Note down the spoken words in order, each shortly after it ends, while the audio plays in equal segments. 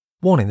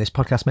Warning, this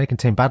podcast may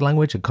contain bad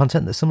language and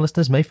content that some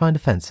listeners may find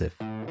offensive.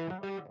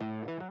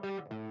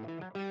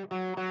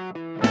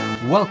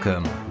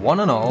 Welcome, one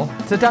and all,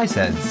 to Dice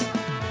Heads,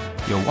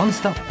 your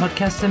one-stop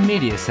podcast and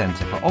media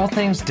centre for all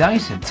things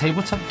dice and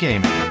tabletop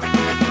gaming.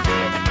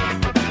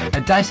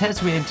 At Dice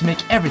Heads, we aim to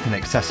make everything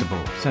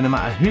accessible, so no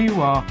matter who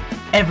you are,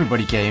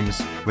 everybody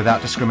games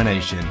without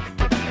discrimination.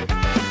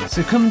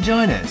 So come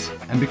join us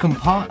and become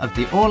part of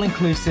the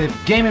all-inclusive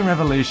gaming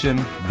revolution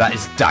that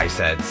is Dice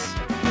Heads.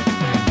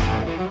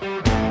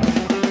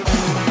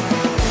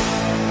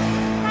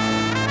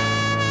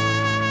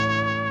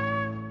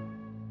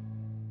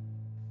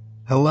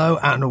 Hello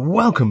and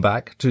welcome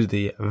back to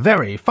the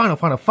very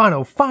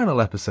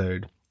final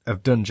episode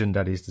of Dungeon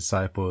Daddy's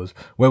Disciples,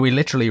 where we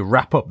literally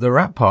wrap up the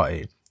wrap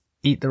party,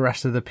 eat the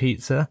rest of the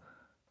pizza,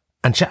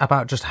 and chat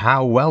about just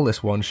how well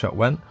this one-shot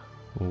went,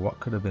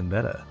 what could have been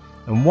better,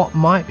 and what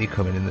might be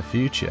coming in the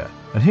future,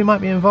 and who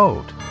might be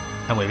involved.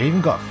 And we've even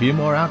got a few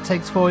more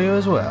outtakes for you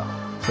as well.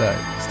 So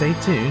stay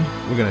tuned,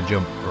 we're going to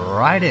jump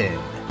right in.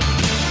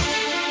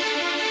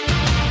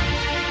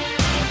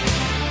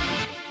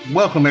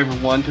 Welcome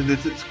everyone to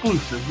this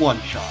exclusive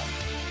one-shot,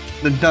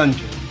 the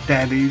Dungeon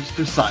Daddy's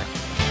Disciples.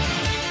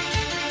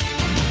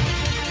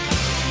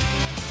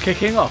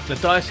 Kicking off the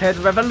Dice Head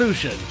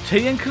Revolution,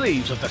 T and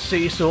Cleves of the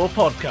Seesaw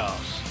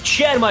Podcast.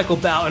 Chad Michael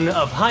Boughton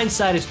of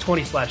Hindsight is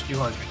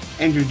 20/200.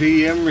 And your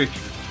DM Richard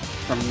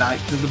from Night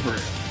to the Brim.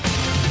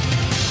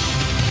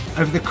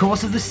 Over the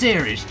course of the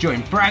series,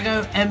 join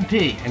Brago,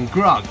 MP, and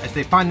Grog as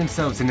they find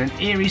themselves in an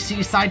eerie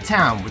seaside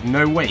town with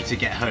no way to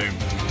get home.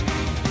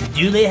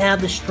 Do they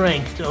have the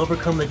strength to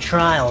overcome the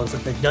trials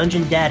that the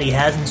Dungeon Daddy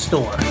has in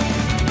store?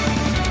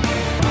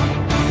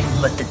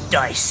 Let the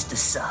dice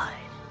decide.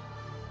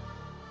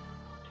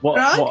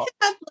 Grog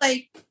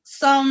had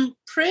some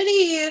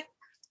pretty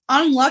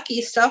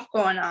unlucky stuff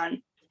going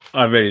on.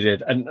 I really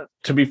did. And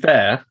to be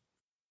fair,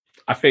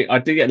 I think I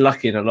did get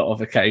lucky in a lot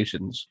of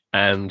occasions.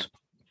 And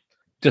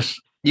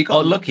just... You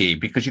got lucky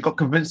because you got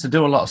convinced to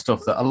do a lot of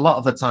stuff that a lot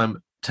of the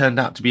time turned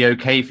out to be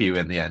okay for you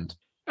in the end.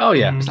 Oh,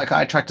 yeah. It's like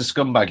I tried to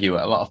scumbag you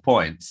at a lot of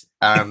points.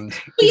 And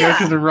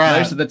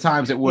most of the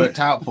times it worked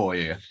out for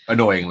you,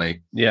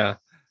 annoyingly. Yeah.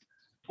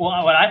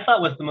 Well, what I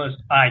thought was the most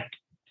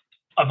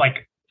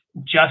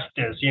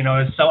justice,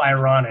 is so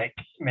ironic,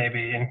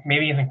 maybe, and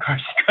maybe even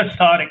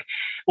cathartic,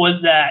 was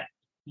that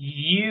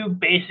you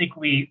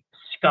basically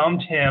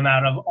scummed him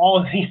out of all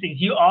of these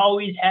things. You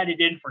always had it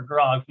in for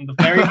Grog from the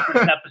very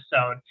first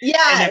episode.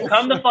 Yes. And then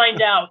come to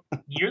find out,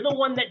 you're the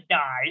one that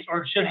dies,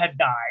 or should have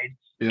died.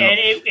 Yeah. And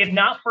if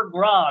not for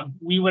Grog,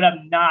 we would have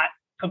not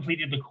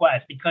completed the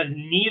quest because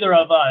neither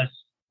of us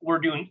were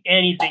doing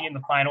anything in the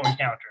final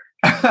encounter.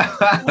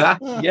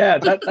 Yeah,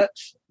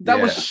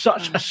 that was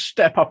such a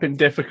step up in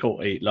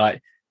difficulty.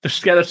 Like, the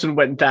skeleton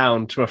went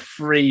down to a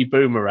free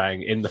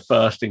boomerang in the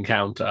first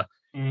encounter,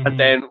 and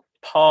then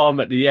Palm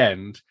at the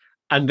end,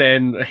 and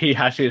then he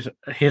has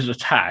his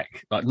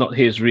attack, like not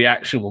his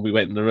reaction when we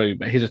went in the room,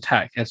 but his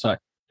attack. It's like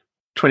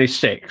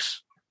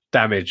 26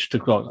 damage to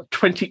Grog.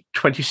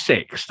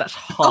 26. That's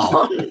half.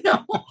 Oh,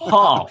 no.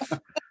 Half.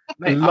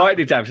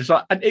 Lightning damage. It's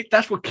like, and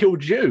that's what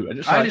killed you. And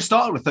it's I like, only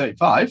started with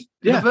 35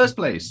 in the first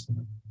place.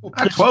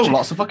 I had 12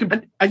 lots of fucking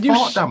and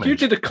fart damage. you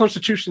did a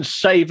Constitution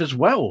save as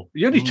well.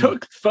 You only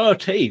took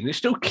 13. It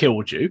still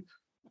killed you.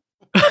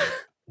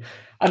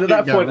 And at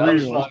that point,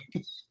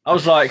 I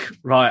was like,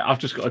 right, I've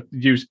just got to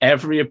use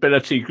every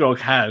ability Grog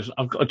has.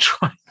 I've got to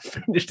try and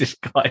finish this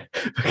guy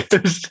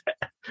because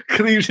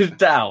Cleves is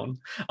down.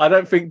 I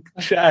don't think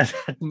Chad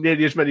had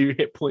nearly as many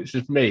hit points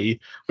as me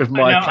with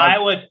my. I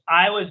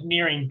was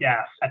nearing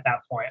death at that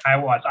point. I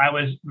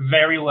was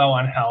very low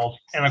on health,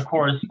 and of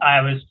course,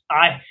 I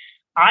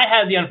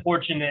had the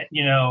unfortunate,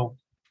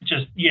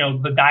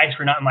 the dice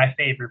were not in my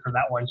favor for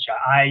that one shot.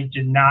 I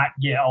did not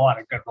get a lot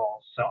of good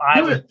rolls, so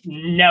I was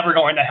never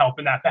going to help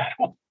in that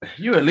battle.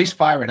 You were at least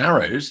firing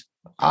arrows.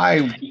 I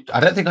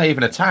don't think I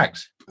even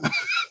attacked.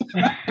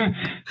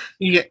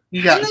 You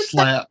got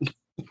slapped.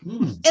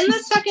 In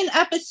the second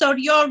episode,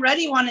 you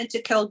already wanted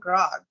to kill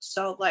Grog.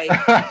 So, you're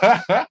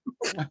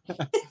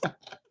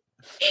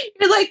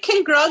like,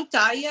 can Grog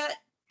die yet?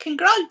 Can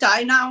Grog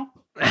die now?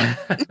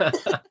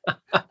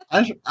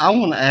 I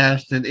want to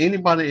ask, did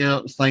anybody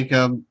else think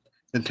of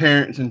the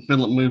Terrence and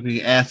Phillip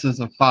movie Asses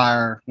of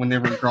Fire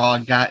whenever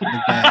Grog got in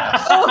the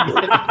gas?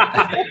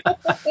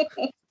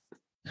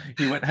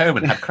 He went home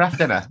and had craft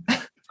dinner.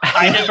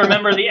 I just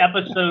remember the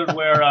episode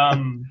where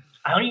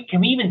can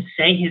we even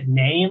say his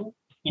name?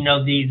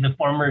 The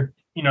former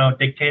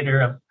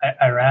dictator of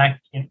Iraq.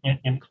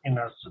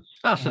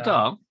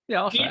 Saddam.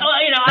 Yeah, I'll say.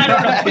 I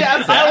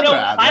don't know.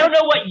 I don't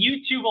know what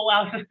YouTube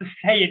allows us to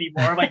say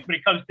anymore. Like when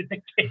it comes to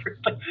dictators,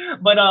 but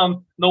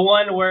the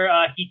one where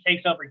he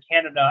takes over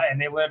Canada and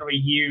they literally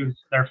use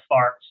their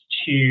farts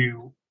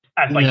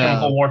as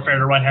chemical warfare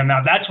to run him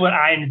out. That's what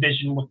I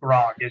envisioned with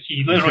Grog. Is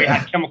he literally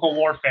had chemical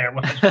warfare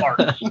with his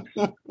farts?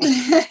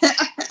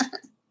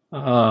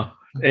 A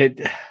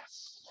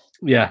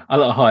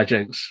lot of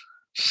hijinks.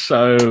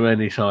 So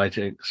many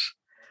hijinks.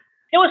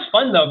 It was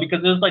fun though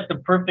because it was like the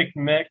perfect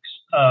mix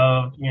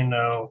of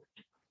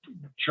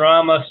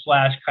drama /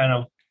 kind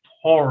of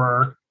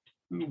horror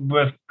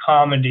with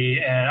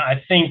comedy. And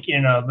I think,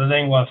 the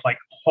thing with like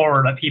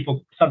horror that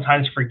people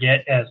sometimes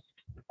forget is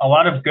a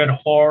lot of good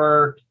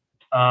horror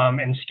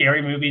and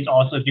scary movies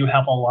also do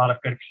have a lot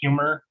of good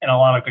humor and a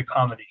lot of good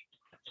comedy.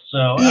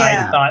 So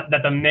I thought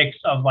that the mix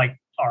of like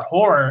our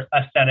horror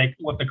aesthetic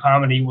with the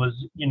comedy was,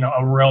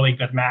 a really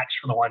good match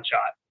for the one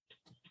shot.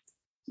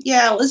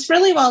 Yeah, it was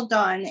really well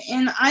done.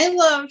 And I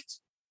loved,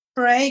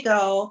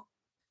 Brago,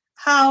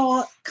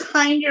 how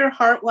kind your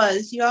heart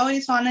was. You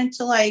always wanted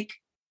to like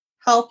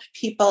help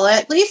people,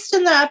 at least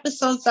in the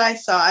episodes I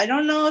saw. I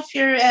don't know if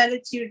your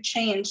attitude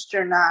changed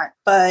or not,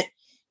 but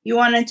you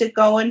wanted to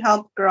go and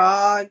help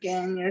Grog,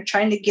 and you're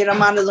trying to get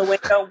him out of the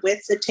window with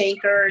the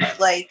tanker,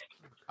 like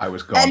I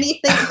was gone.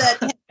 Anything that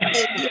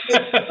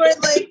we're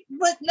like,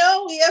 but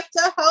no, we have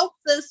to help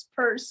this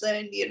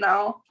person,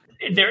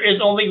 There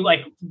is only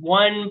like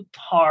one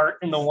part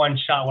in the one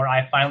shot where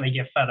I finally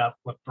get fed up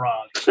with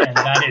Grog, and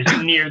that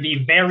is near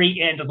the very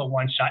end of the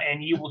one shot,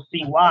 and you will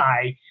see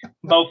why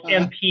both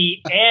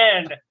MP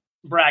and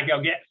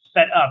Brago get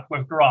fed up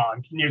with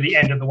Grog near the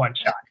end of the one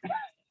shot.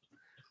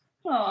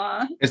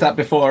 Aww. Is that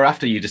before or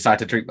after you decide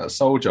to drink that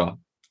soul jar?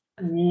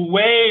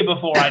 Way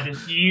before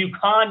you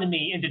conned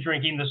me into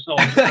drinking the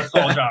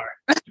soul jar.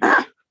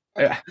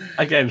 Yeah.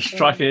 Again,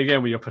 striking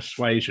again with your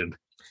persuasion.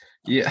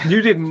 Yeah,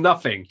 you did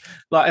nothing.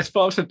 Like as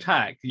far as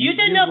attack, you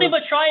did nothing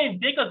but try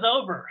and dick us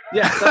over.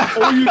 Yeah, that's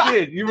all you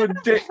did. You were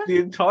dick the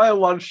entire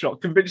one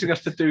shot, convincing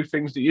us to do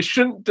things that you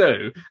shouldn't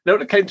do. Then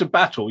when it came to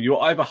battle, you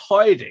were either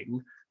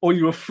hiding or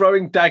you were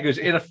throwing daggers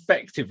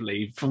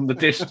ineffectively from the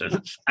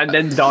distance and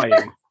then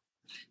dying.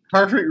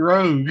 Perfect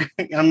rogue.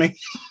 I mean,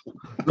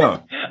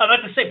 no. I'm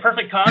about to say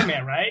perfect con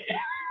man, right?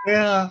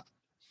 Yeah.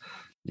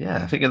 Yeah,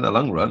 I think in the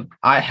long run,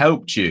 I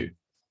helped you.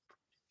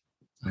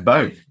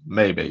 Both,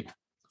 maybe.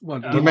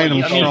 You made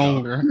them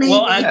stronger.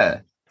 Well,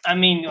 yeah.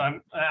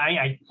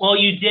 Well,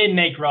 you did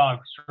make Grog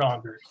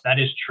stronger. That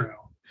is true.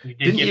 You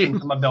did give him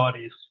some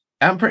abilities.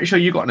 I'm pretty sure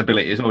you got an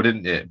ability as well,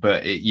 didn't it?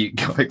 But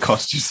it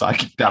cost you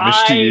psychic damage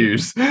to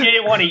use. I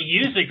didn't want to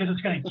use it because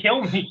it's going to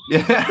kill me.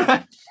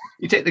 Yeah.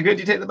 You take the good,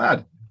 you take the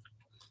bad.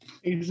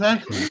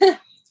 Exactly.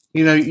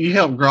 You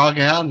helped Grog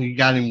out and you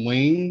got him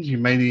wings. You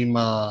made him,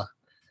 want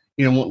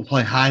to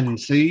play hide and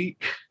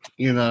seek,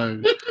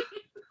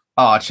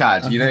 Oh,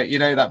 Chad, you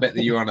know that bit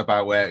that you were on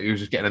about where he was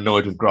just getting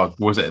annoyed with Grog?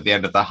 Was it at the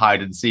end of the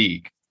hide and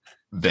seek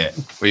bit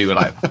where you were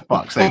like,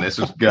 fuck's sake, let's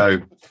just go?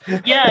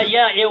 Yeah,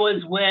 it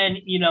was when,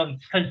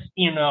 because,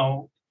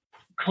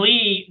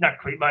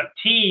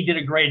 T did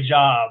a great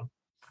job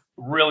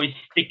really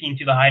sticking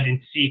to the hide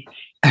and seek,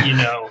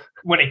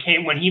 when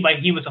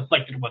he was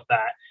afflicted with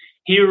that.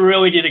 He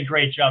really did a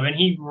great job, and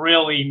he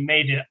really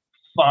made it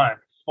fun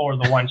for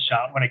the one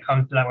shot when it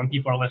comes to that, when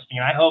people are listening.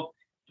 And I hope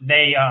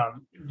they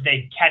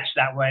catch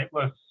that way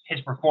with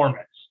his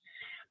performance.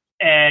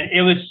 And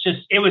it was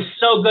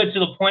so good to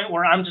the point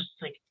where I'm just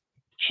like,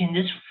 can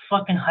this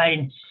fucking hide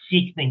and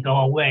seek thing go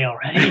away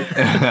already?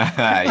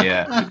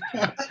 Yeah.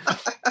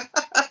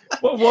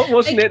 What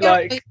wasn't it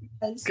like?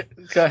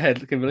 Go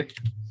ahead, Kimberly.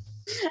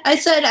 I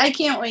said I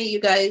can't wait,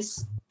 you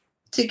guys,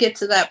 to get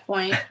to that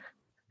point.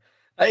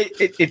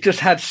 It just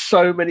had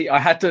so many. I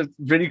had to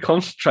really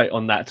concentrate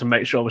on that to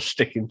make sure I was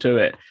sticking to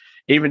it,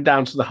 even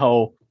down to the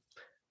whole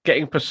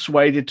getting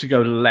persuaded to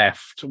go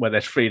left where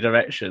there's 3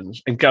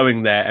 directions and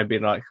going there and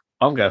being like,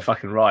 I'm going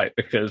fucking right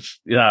because,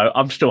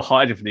 I'm still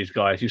hiding from these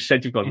guys. You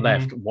said you've gone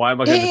left. Why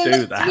am I going to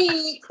do that?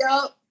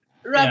 Yep.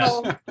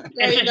 Rebel. Yeah.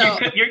 There you go.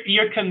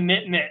 Your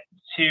commitment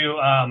to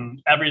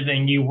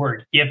everything you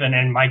were given,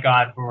 and my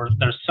God,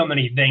 there's so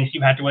many things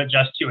you had to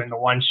adjust to in the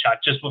one shot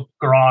just with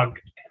Grog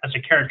as a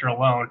character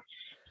alone.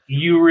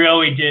 You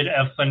really did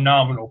a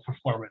phenomenal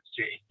performance,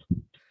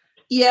 G.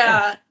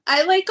 Yeah,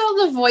 I like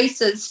all the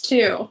voices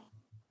too.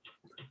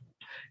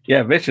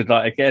 Yeah, Richard,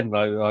 like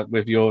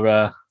with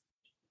your,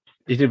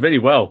 you did really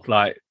well,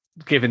 like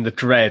giving the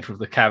dread with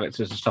the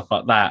characters and stuff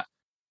like that,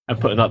 and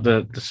putting like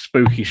the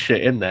spooky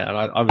shit in there, and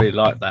I really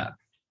like that.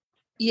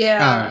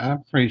 Yeah, I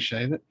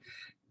appreciate it.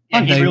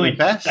 And he really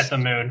set the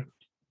mood.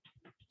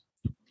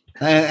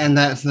 And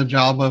that's the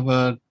job of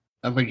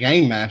a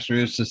game master,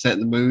 is to set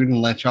the mood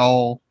and let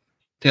y'all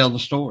tell the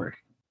story.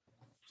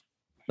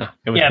 No,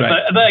 great.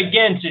 But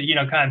again,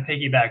 to kind of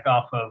piggyback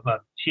off of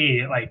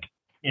T, like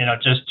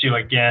just to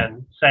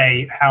again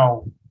say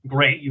how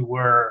great you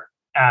were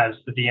as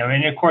the DM,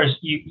 and of course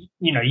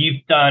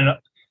you've done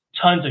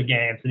tons of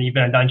games and you've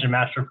been a dungeon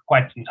master for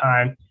quite some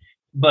time,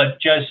 but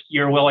just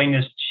your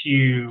willingness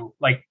to,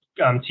 like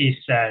T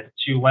said,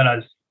 to let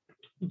us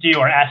do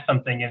or ask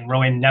something and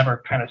really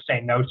never kind of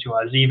say no to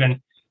us,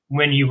 even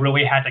when you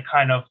really had to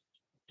kind of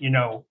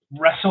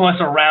wrestle us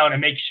around and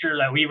make sure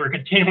that we were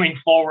continuing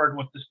forward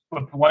with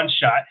one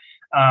shot.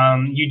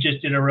 You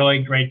just did a really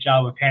great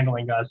job of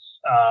handling us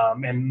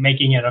and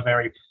making it a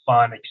very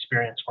fun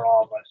experience for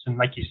all of us. And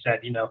like you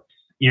said,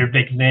 your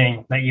big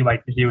thing that you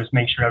like to do is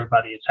make sure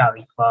everybody is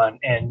having fun,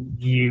 and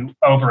you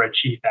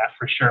overachieve that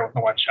for sure with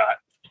the one shot.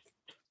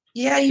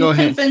 Yeah, you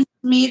convinced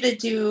me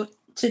to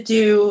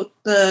do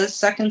the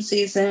second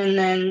season,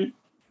 and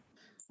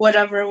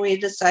whatever we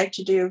decide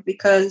to do,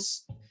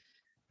 because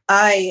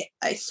I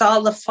saw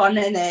the fun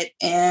in it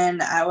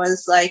and I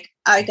was like,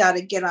 I got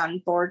to get on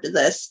board to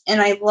this.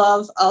 And I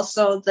love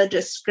also the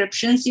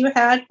descriptions you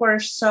had were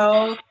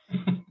so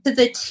to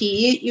the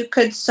T. You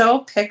could so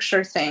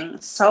picture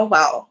things so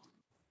well.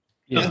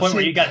 To the point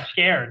where you got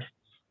scared.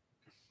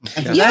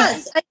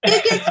 Yes, I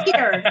did get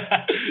scared.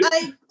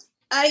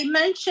 I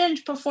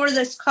mentioned before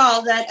this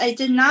call that I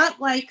did not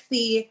like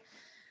the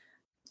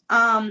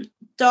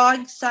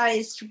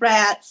dog-sized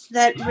rats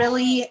that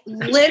really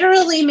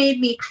literally made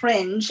me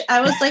cringe.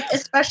 I was like,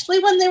 especially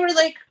when they were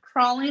like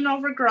crawling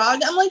over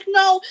Grog. I'm like,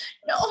 no.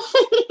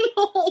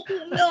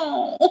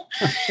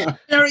 And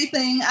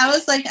everything. I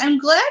was like, I'm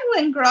glad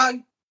when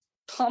Grog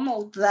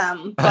pummeled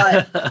them,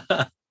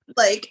 but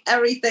like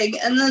everything.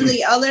 And then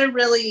the other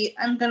really,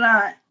 I'm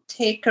gonna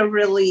take a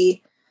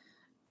really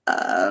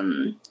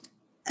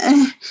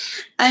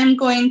I'm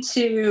going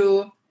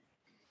to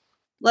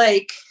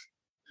like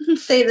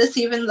say this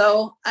even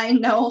though I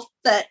know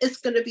that it's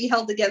going to be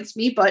held against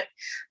me, but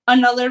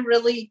another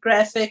really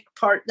graphic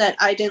part that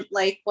I didn't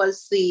like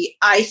was the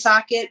eye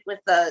socket with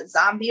the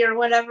zombie or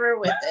whatever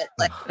with it,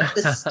 like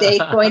the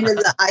stake going to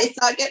the eye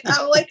socket.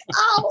 I'm like,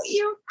 oh,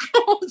 you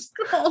gross,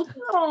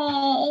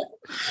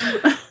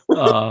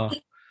 no.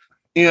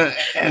 You know,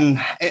 and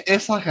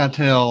it's like I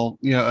tell,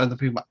 other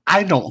people,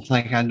 I don't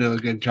think I do a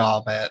good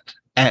job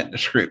at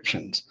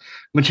descriptions.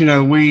 But,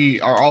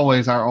 we are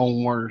always our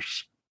own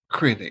worst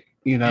critic.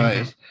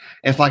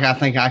 It's like I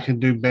think I can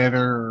do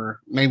better,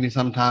 or maybe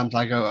sometimes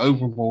I go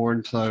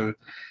overboard. So,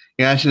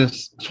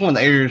 it's one of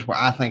the areas where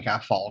I think I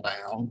fall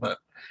down. But,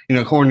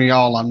 according to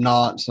y'all, I'm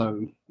not.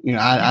 So,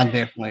 I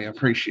definitely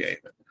appreciate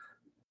it.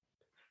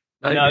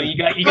 No, you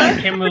got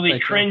Kimberly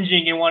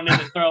cringing and wanting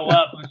to throw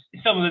up with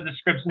some of the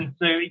descriptions.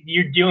 So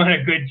you're doing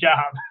a good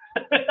job.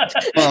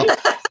 Well,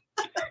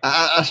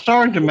 I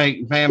started to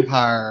make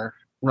vampire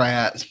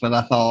rats, but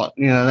I thought,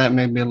 that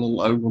may be a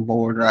little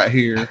overboard right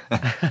here.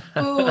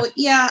 Oh,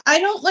 yeah. I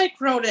don't like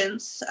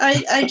rodents.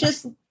 I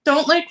just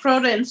don't like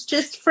rodents,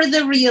 just for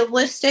the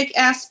realistic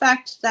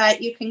aspect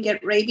that you can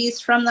get rabies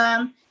from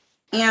them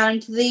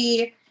and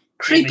the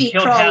creepy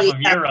crawly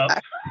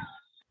aspect.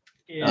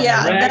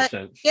 Yeah,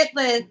 get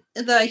the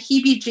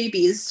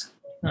heebie-jeebies.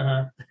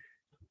 Uh-huh.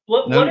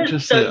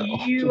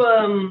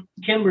 You,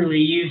 Kimberly,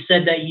 you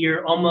said that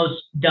you're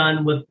almost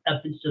done with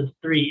episode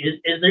 3.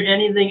 Is there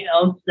anything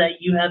else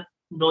that you have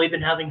really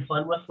been having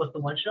fun with the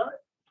one shot?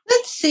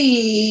 Let's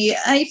see.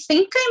 I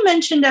think I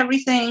mentioned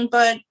everything,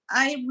 but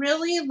I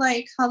really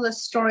like how the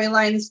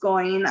storyline's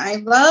going. I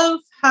love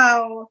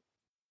how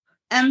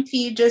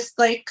MP just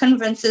like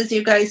convinces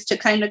you guys to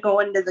kind of go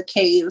into the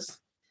cave.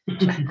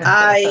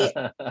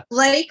 I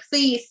like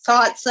the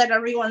thoughts that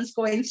everyone's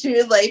going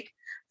through, like,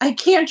 I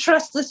can't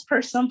trust this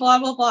person, blah,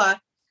 blah, blah.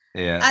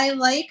 Yeah. I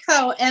like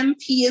how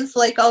MP is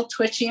like all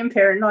twitchy and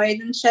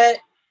paranoid and shit.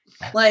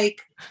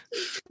 Like,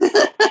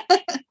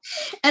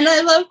 and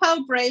I love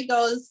how Bray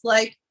goes,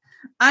 like,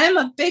 I'm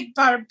a big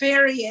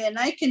barbarian.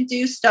 I can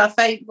do stuff.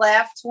 I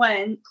laughed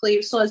when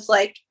Cleves was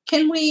like,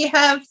 can we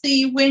have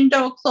the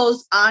window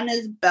close on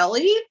his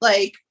belly?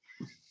 Like,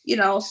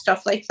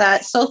 stuff like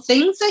that. So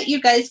things that you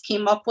guys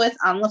came up with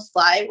on the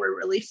fly were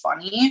really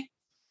funny.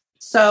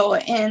 So,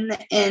 and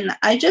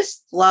I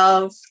just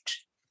loved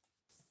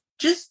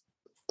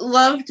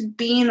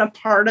being a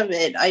part of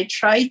it. I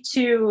tried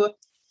to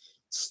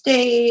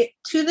stay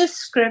to the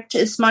script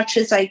as much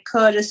as I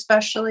could,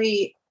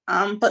 especially,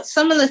 but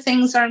some of the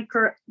things aren't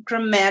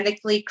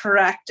grammatically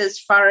correct as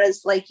far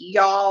as like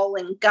y'all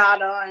and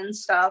gotta and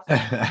stuff.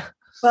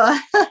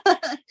 But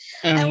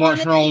and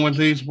what's wrong with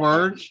these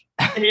words?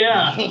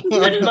 Yeah,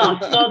 that's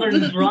not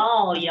Southern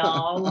drawl,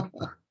 y'all.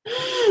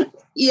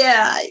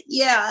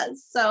 Yeah.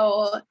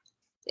 So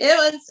it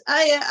was.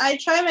 I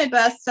try my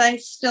best. I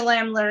still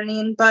am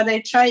learning, but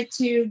I tried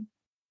to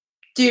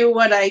do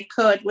what I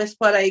could with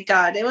what I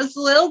got. It was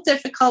a little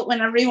difficult when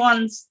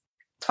everyone's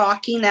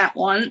talking at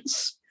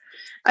once.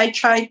 I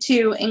tried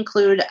to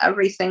include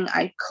everything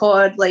I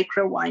could, like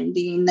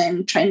rewinding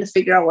and trying to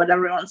figure out what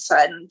everyone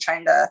said and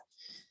trying to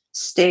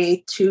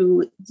stay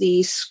to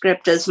the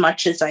script as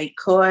much as I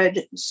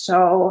could.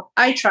 So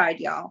I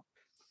tried, y'all.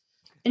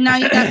 And now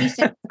you got me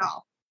saying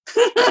y'all.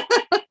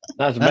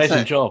 That's an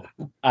amazing job.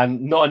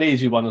 And not an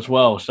easy one as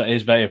well. So it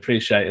is very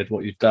appreciated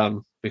what you've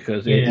done,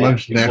 because it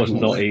was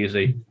not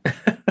easy.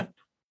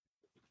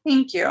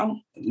 Thank you.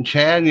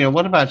 Chad,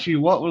 what about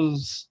you? What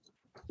was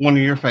one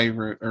of your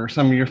favorite or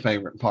some of your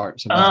favorite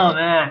parts about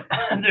man.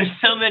 There's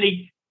so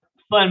many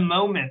fun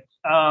moments.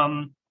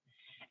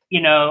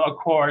 Of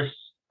course,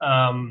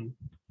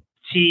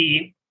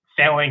 T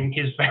failing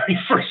his very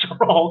first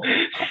role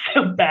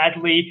so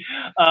badly.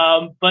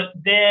 But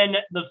then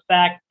the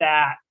fact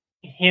that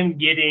him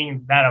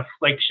getting that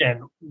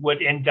affliction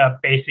would end up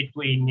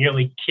basically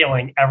nearly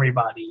killing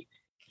everybody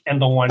in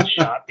the one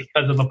shot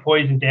because of the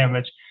poison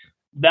damage.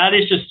 That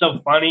is just so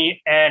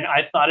funny. And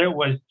I thought it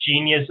was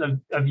genius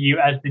of you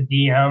as the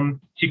DM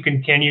to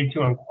continue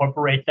to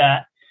incorporate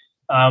that.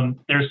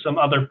 There's some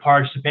other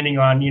parts, depending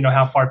on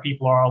how far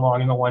people are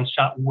along in the one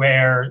shot,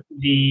 where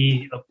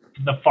the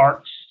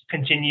farts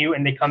continue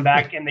and they come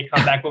back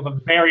with a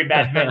very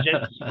bad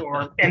vengeance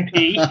for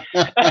MP.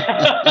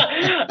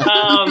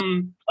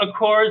 Of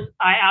course,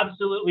 I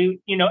absolutely,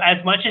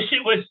 as much as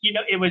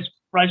it was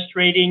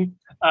frustrating,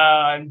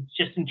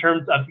 just in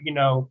terms of,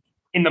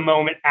 in the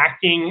moment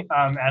acting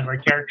as our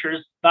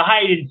characters, the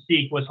hide and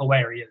seek was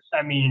hilarious.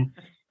 I mean,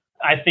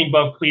 I think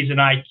both Cleves and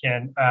I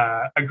can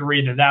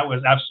agree that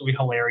was absolutely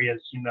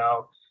hilarious.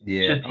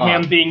 Just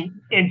him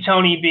being and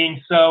Tony being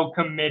so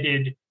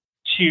committed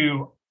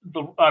to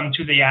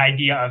the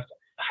idea of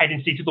hide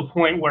and seek to the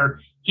point where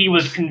he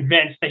was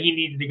convinced that he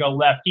needed to go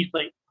left. He's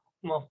like,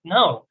 well,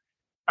 no,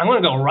 I'm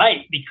going to go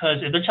right,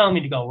 because if they're telling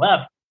me to go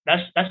left,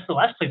 that's the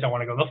last place I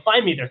want to go. They'll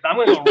find me there, so I'm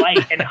going to go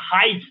right and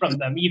hide from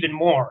them even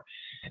more.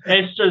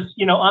 And it's just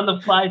on the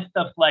fly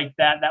stuff like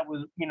that. That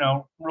was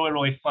really,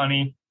 really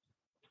funny.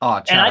 Oh,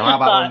 Chad, how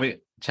about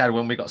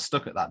when we got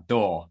stuck at that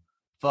door?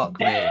 Fuck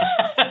me.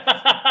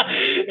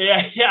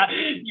 yeah.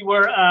 You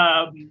were.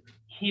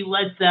 He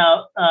lets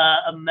out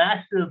a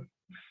massive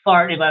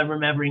fart, if I'm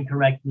remembering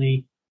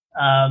correctly.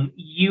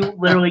 You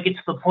literally get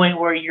to the point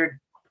where you're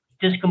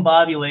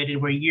discombobulated,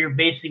 where you're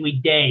basically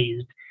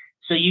dazed.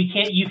 So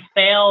you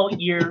fail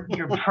your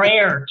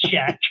prayer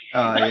check.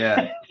 Oh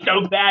yeah.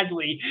 So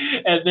badly,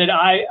 and then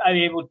I'm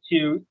able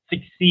to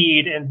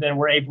succeed, and then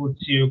we're able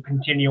to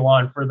continue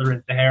on further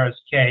into Harris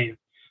Cave.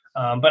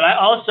 But I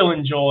also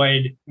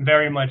enjoyed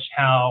very much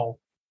how,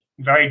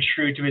 very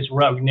true to his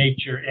rogue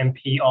nature,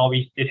 MP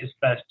always did his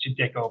best to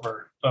dick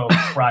over both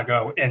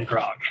Brago and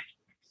Grog.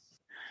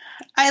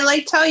 I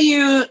liked how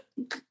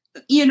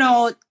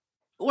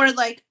were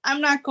like,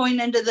 I'm not going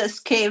into this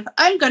cave.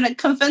 I'm going to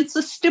convince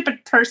a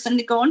stupid person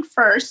to go in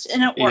first,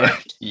 and it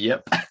worked. Yeah.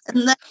 Yep.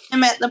 And then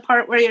I'm at the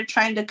part where you're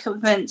trying to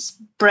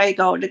convince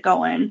Brago to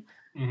go in.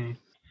 Mm-hmm.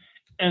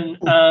 And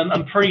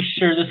I'm pretty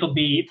sure this will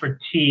be for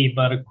T,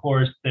 but of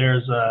course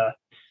there's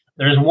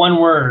one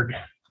word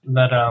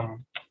that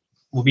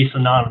will be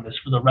synonymous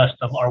for the rest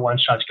of our one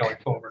shots going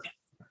forward.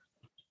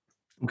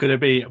 Could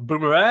it be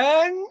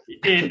boomerang?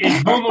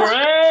 It's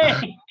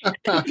boomerang.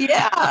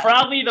 Yeah.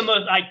 Probably the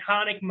most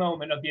iconic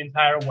moment of the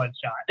entire one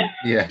shot.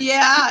 Yeah.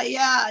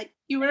 Yeah.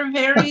 You were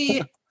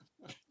very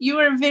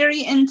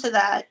into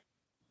that.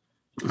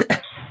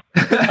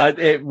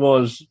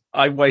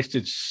 I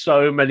wasted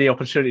so many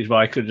opportunities where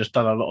I could have just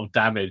done a lot of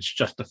damage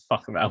just to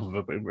fuck around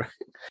with a boomerang.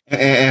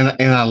 And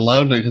I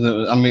loved it because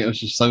it was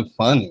just so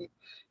funny.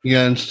 You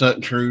got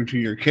stuck true to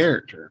your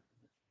character.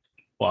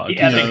 Well, the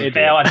epic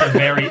fail at the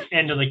very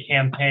end of the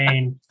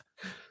campaign,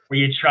 where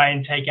you try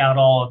and take out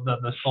all of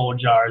the soul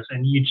jars,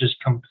 and you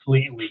just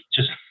completely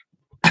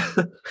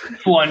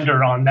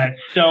flunder on that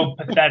so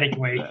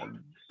pathetically.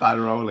 Bad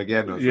roll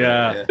again.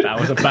 Yeah, that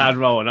was a bad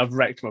roll, and I've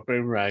wrecked my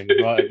boomerang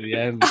right at the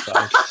end. So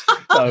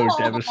I was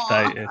so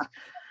devastated.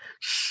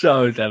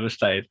 So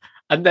devastated.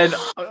 And then,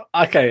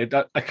 okay,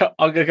 I'm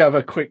going to go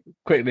over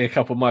quickly a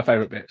couple of my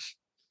favourite bits.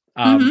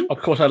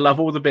 Of course, I love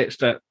all the bits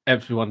that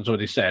everyone's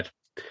already said.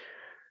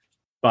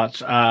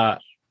 But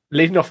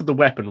leading off with the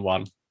weapon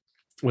one,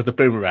 with the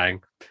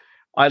boomerang,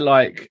 I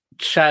like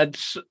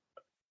Chad's...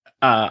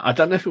 I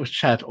don't know if it was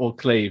Chad or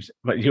Cleves,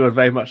 but you were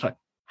very much like,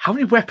 how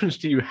many weapons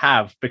do you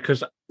have?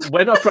 Because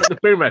when I broke the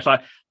boomerang, it's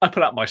like, I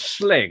put out my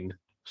sling.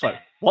 It's like,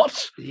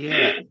 what?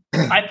 Yeah.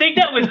 I think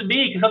that was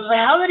me, because I was like,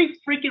 how many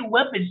freaking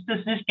weapons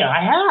does this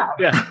guy have?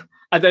 Yeah.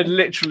 And then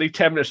literally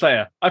 10 minutes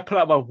later, I pull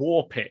out my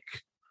war pick.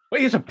 Wait,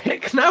 he has a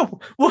pick now?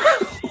 Where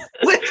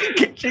did you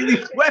get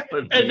these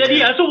weapons? And then he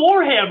has a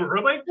warhammer.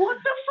 I'm like, what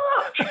the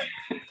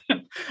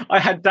fuck? I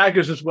had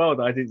daggers as well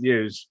that I didn't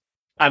use.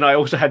 And I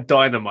also had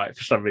dynamite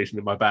for some reason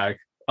in my bag.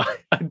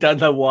 I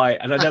don't know why,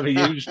 and I never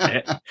used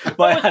it.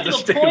 But I had a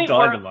stick of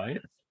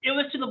dynamite. It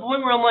was to the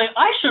point where I'm like,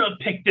 I should have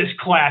picked this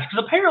class,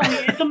 because apparently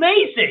it's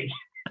amazing.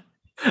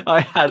 I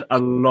had a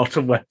lot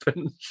of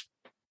weapons.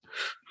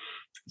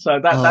 So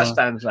that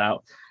stands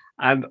out.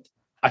 And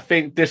I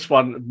think this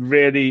one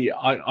really,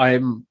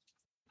 I'm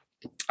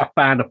a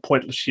fan of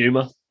pointless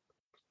humor,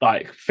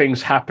 like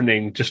things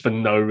happening just for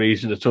no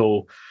reason at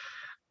all.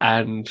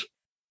 And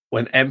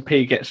when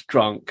MP gets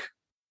drunk,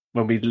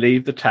 when we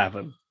leave the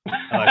tavern,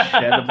 and I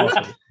share the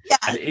bottle,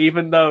 and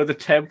even though the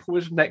temple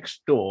is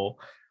next door,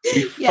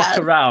 we fuck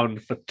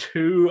around for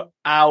 2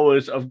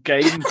 hours of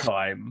game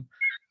time,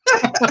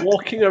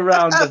 walking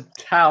around the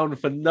town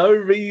for no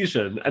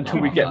reason until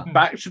we get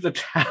back to the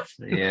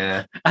tavern.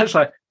 Yeah. And it's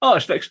like, oh,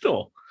 it's next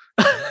door.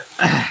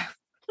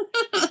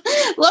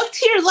 Look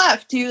to your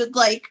left, dude.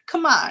 Like,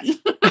 come on.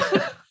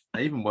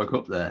 I even woke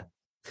up there.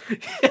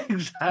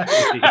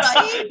 Exactly.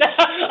 Right?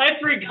 I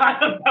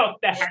forgot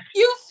about that.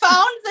 You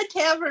found the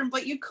tavern,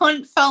 but you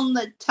couldn't find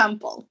the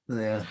temple.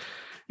 Yeah.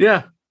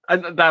 Yeah.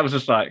 And that was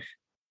just like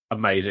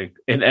amazing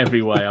in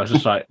every way. I was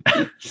just like,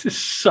 this is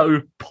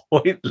so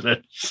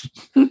pointless.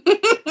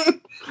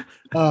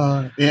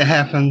 It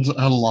happens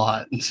a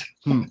lot.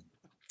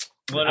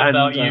 What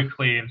about you,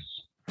 Cleves?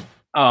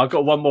 Oh, I've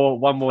got one more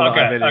that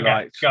I really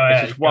liked. Go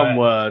ahead, it's just one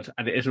word,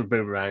 and it isn't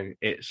boomerang.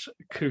 It's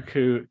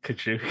cuckoo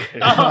kachuku.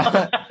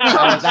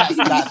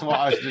 That's what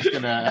I was just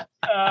gonna.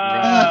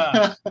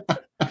 I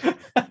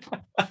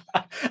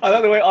don't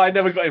know the way I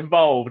never got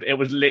involved. It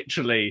was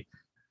literally,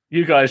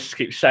 you guys just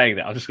keep saying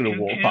that. I'm just going to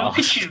walk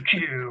past.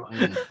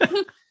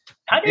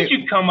 How did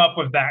you come up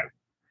with that,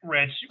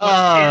 Rich? Is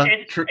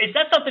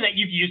that something that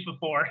you've used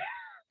before?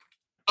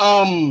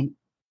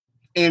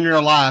 In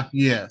real life,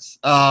 yes.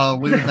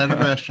 We was at a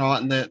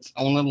restaurant that's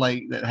on a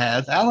lake that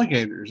has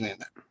alligators in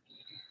it.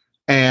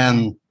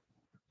 And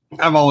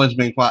I've always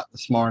been quite the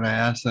smart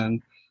ass.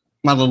 And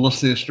my little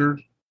sister,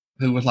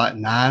 who was like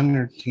 9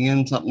 or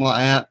 10, something like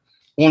that,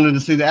 wanted to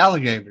see the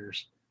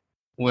alligators.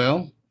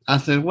 Well, I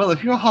said, well,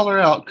 if you holler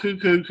out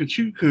cuckoo,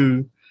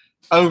 kachuku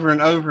over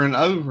and over and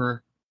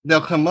over,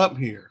 they'll come up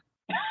here.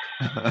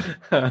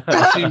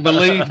 She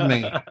believed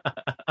me.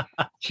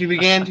 She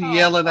began to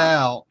yell it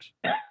out.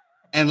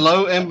 And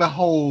lo and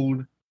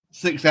behold,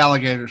 6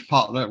 alligators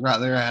popped up right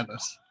there at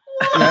us.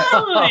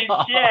 Holy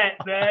shit,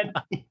 man.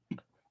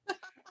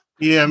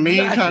 Yeah, me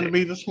trying to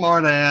be the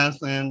smart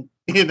ass, and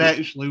it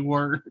actually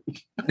worked.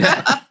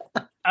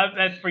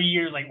 I've for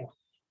years, like,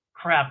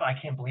 crap, I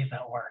can't believe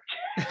that worked.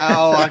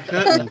 Oh, I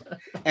couldn't.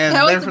 And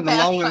there for the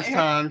longest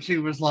time, she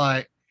was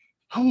like,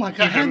 oh my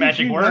God, how did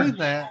you know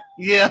that?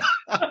 Yeah.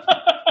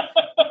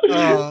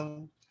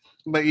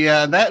 But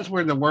yeah, that's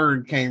where the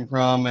word came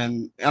from.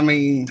 And I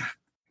mean,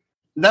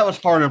 that was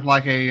part of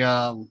like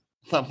a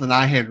something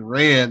I had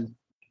read,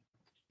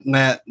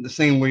 that the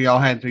scene where y'all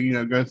had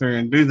to, go through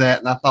and do that.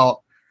 And I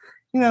thought,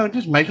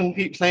 just make them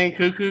keep saying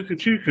cuckoo,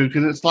 kachuku,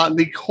 because it's like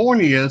the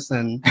corniest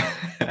and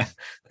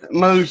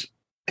most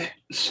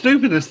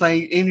stupidest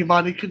thing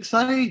anybody could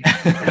say.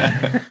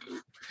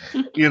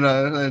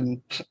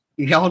 And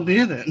y'all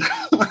did it.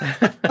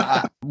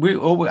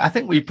 I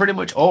think we pretty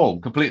much all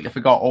completely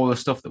forgot all the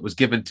stuff that was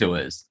given to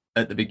us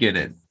at the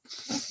beginning.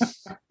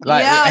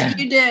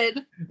 You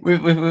did. We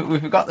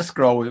forgot the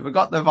scroll. We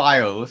forgot the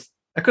vials.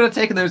 I could have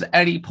taken those at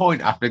any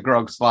point after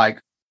Grog's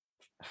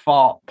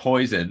fart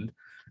poison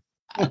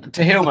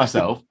to heal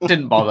myself.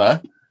 Didn't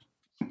bother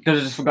because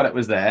I just forgot it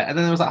was there. And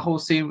then there was that whole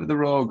scene with the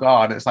royal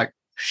guard. And it's like,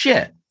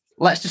 shit,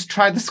 let's just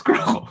try the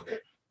scroll.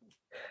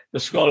 The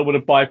scroll would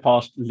have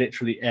bypassed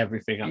literally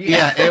everything.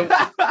 Yeah.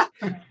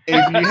 If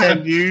you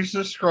had used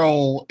the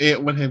scroll,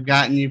 it would have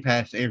gotten you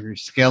past every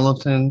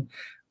skeleton,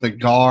 the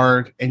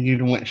guard, and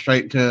you'd went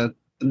straight to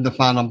the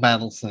final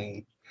battle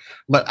scene.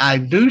 But I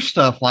do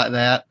stuff like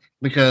that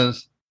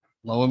because,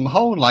 lo and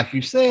behold, like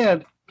you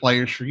said,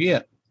 players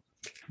forget.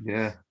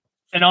 Yeah.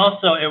 And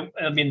also,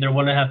 there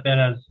wouldn't have been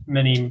as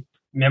many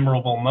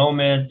memorable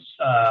moments.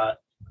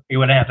 We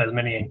wouldn't have as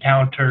many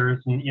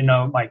encounters. And,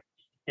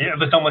 it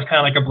was almost kind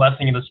of like a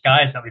blessing in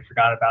disguise that we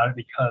forgot about it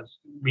because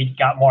we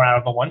got more out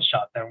of the one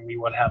shot than we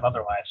would have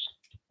otherwise.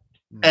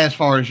 As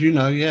far as you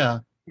know, yeah.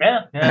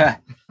 Yeah.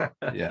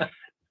 Yeah.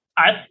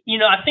 I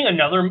think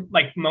another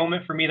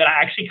moment for me that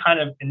I actually kind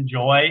of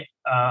enjoy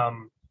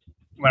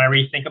when I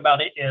really think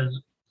about it is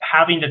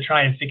having to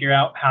try and figure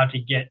out how to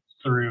get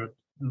through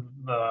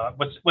the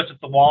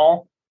the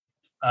wall,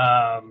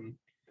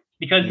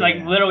 because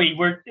literally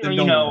we're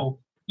so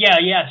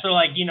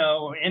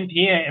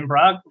MP and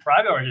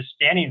Braga are just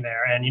standing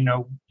there, and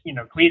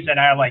Cleese and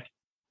I are like,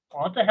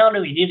 what the hell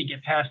do we need to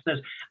get past this?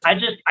 I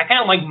kind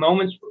of like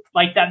moments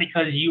like that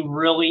because you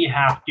really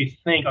have to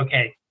think,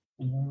 okay,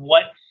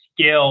 what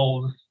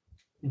skills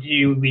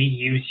do we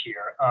use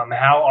here?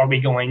 How are we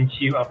going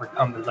to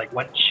overcome this?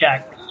 What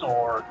checks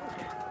or,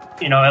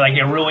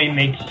 it really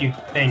makes you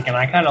think. And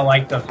I kind of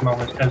like those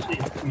moments because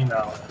it's,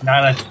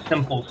 not a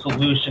simple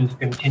solution to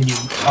continue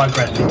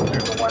progressing through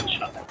the one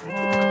shot.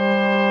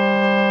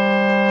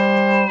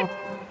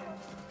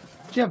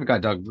 Do you have a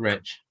guide dog,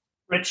 Rich?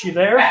 Rich, you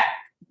there?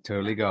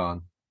 Totally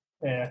gone.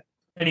 Yeah.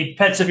 Any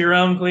pets of your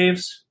own,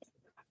 Cleaves?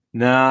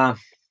 Nah.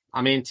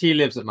 I mean, T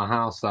lives at my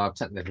house, so I've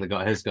technically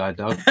got his guide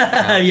dog.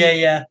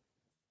 Yeah.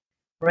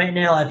 Right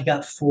now, I've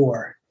got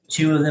 4.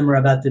 2 of them are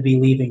about to be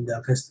leaving, though,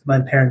 because my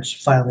parents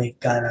finally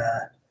got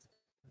a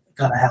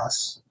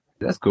house.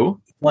 That's cool.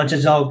 Once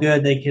it's all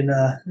good, they can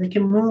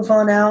move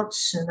on out,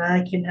 and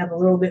I can have a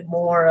little bit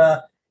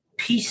more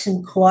peace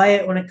and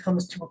quiet when it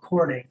comes to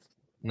recording.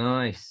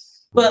 Nice.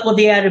 But with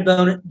the added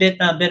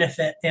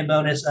benefit and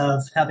bonus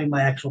of having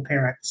my actual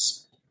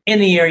parents in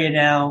the area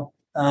now,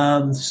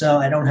 so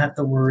I don't have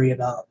to worry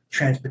about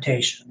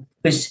transportation.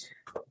 Because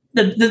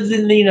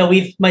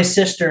my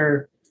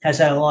sister has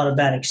had a lot of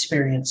bad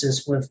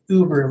experiences with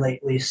Uber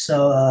lately.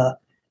 So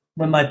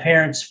when my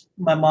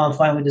mom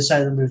finally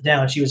decided to move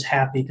down, she was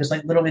happy because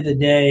literally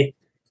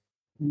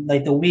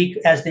the week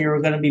as they were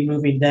going to be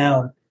moving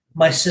down,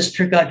 my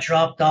sister got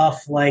dropped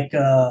off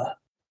 30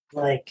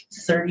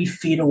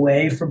 feet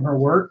away from her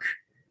work.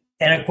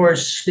 And of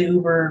course, the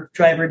Uber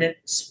driver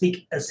didn't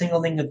speak a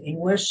single thing of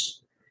English.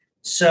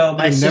 So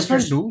my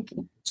sister's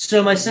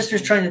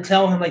trying to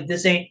tell him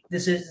this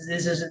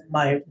isn't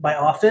my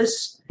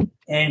office.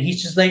 And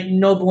he's just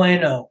no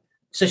bueno.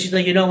 So she's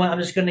like, you know what? I'm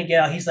just going to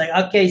get out. He's like,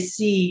 okay,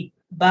 see,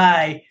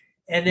 bye.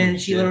 And then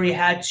she literally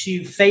had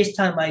to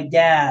FaceTime my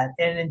dad,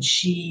 and then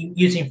she,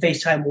 using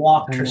FaceTime,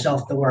 walked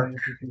herself to work.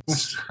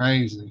 That's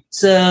crazy.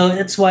 So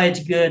that's why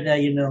it's good that,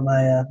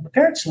 my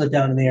parents live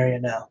down in the area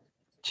now.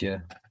 Yeah.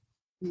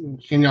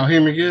 Can y'all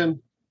hear me good?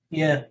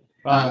 Yeah.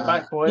 Right,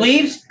 back,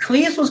 boys.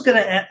 Cleves was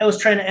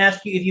trying to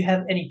ask you if you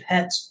have any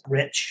pets,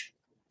 Rich.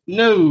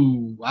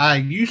 No, I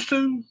used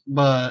to,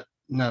 but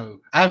no.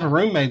 I have a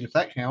roommate, if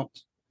that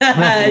counts.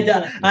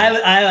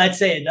 I'd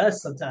say it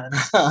does sometimes.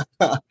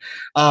 No,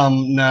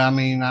 I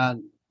mean,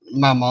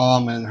 my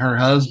mom and her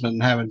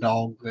husband have a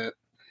dog that,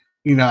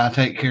 I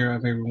take care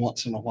of every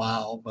once in a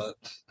while. But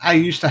I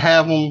used to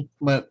have them,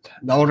 but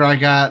the older I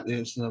got,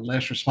 is the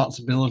less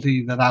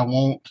responsibility that I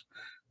want,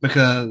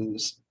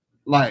 because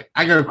like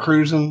I go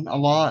cruising a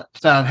lot,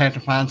 so I'd have to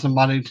find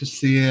somebody to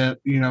see it,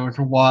 or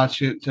to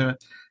watch it, to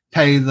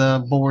pay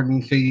the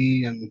boarding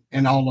fee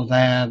and all of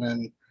that,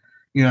 and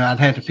I'd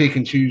have to pick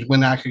and choose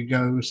when I could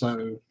go.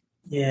 So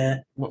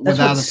yeah,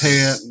 without a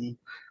pet,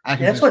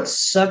 that's what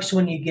sucks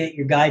when you get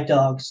your guide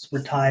dogs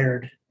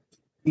retired.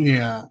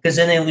 Yeah, because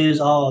then they lose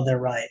all of their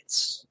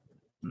rights.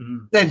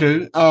 Mm-hmm. They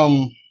do.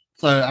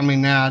 So I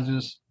mean, now I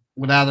just,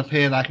 without a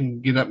pet, I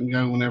can get up and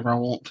go whenever I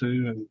want to,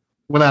 and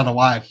without a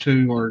wife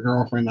too, or a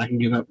girlfriend, I can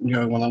get up and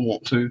go when I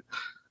want to,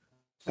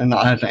 and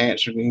not have to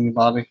answer to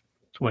anybody.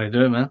 That's the way to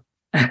do it, man.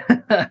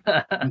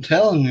 I'm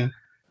telling you,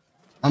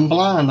 I'm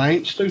blind. I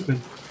ain't stupid.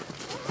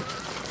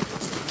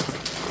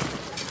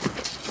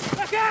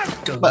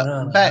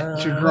 But back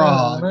to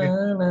Grog.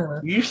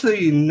 You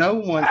see no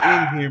one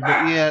in here,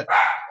 but yet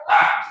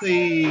you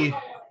see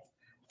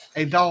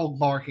a dog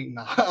barking.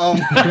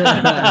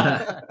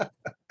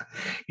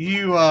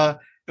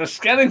 The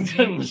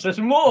skeletons. There's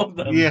more of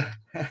them. Yeah.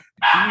 You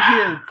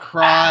hear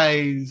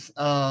cries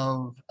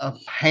of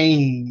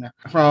pain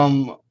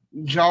from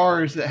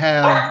jars that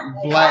have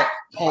black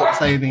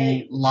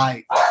pulsating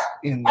lights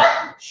in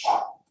them.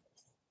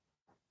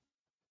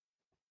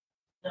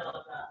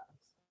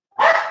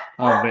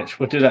 Oh, Mitch,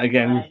 we'll do that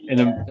again in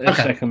a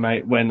second,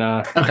 mate, when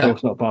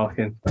dog's not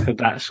barking, because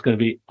that's going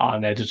to be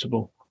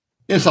uneditable.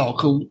 It's all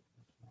cool.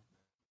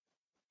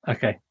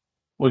 Okay,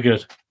 we're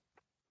good.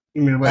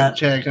 You mean when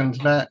Chad comes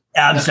back?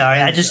 I'm sorry.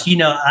 I just,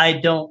 I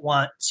don't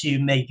want to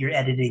make your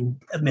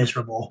editing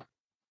miserable.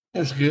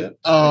 That's good.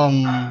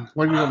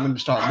 Where do you want me to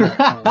start?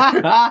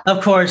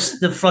 Of course,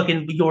 the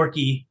fucking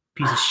Yorkie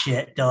piece of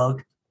shit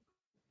dog.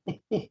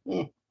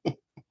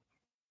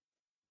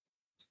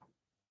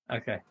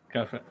 Okay,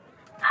 go for it.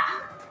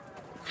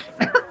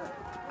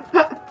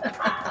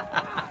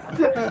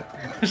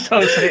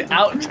 So say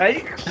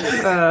outtakes.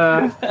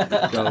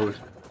 Gold.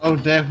 Oh,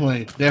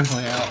 definitely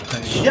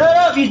outtakes. Shut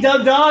up, you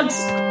dumb dogs!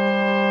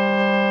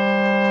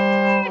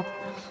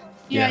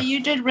 Yeah,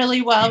 you did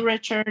really well,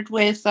 Richard,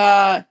 with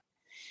telling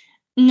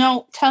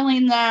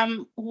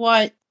them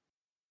what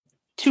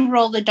to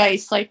roll the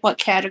dice, like what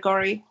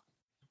category.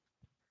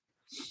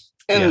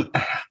 And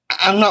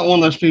I'm not one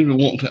of those people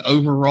who want to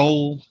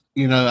overroll.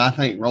 I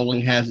think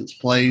rolling has its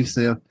place.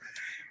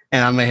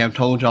 And I may have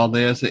told y'all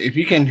this. If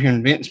you can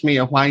convince me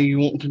of why you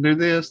want to do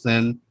this,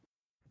 then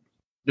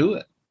do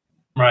it.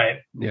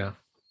 Right. Yeah.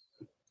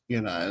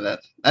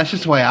 That's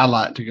just the way I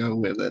like to go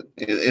with it.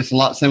 It's a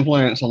lot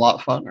simpler and it's a lot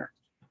funner.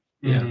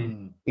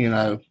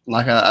 Yeah.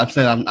 Like I've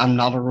said, I'm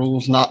not a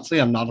rules Nazi.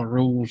 I'm not a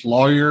rules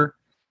lawyer.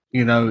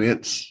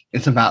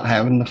 It's about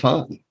having the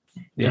fun.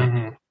 Yeah.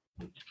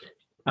 Mm-hmm.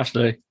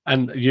 Absolutely.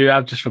 And you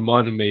have just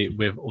reminded me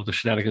with all the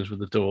shenanigans with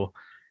the door.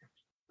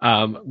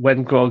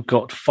 When Grog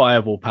got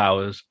fireball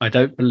powers, I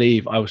don't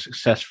believe I was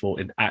successful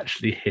in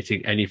actually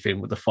hitting anything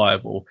with the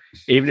fireball.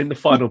 Even in the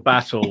final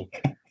battle,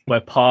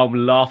 where Palm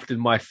laughed in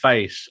my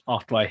face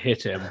after I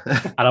hit him,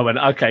 and I went,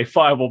 "Okay,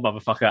 fireball,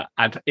 motherfucker!"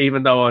 And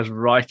even though I was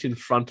right in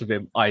front of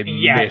him, I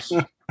missed.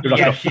 It was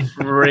like a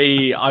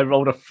 3. I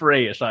rolled a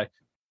 3. It's like,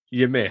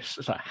 you miss.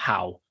 It's like,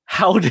 how?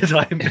 How did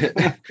I miss?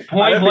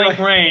 Point blank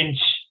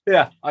range.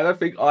 Yeah, I don't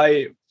think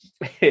I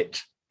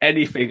hit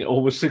anything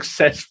or was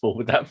successful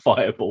with that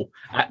fireball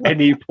at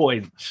any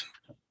point.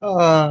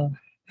 And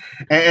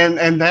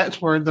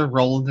that's where the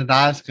roll of the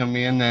dice come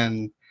in,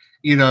 and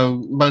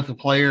both the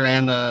player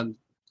and a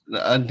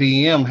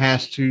DM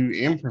has to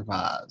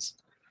improvise.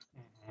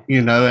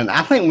 And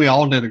I think we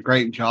all did a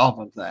great job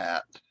of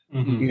that.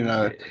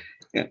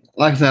 Mm-hmm.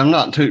 Like I said, I'm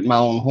not tooting my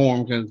own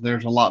horn because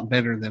there's a lot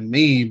better than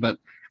me, but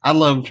I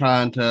love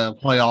trying to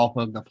play off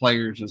of the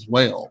players as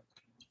well.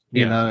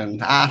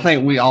 And I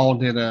think we all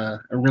did a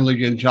really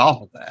good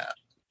job of that.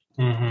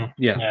 Mm-hmm.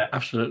 Yeah,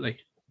 absolutely.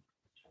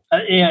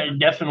 Yeah,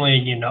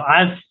 definitely.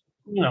 I've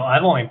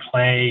only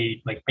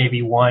played like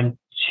maybe 1-2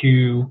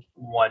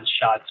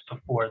 one-shots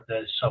before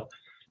this, so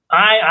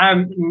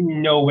I'm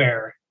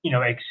nowhere,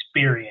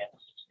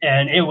 experienced.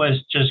 And it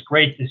was just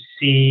great to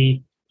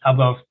see how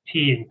both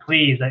T and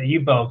Cleves, that you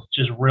both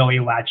just really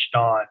latched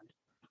on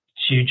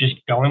to just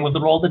going with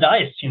the roll of the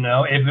dice.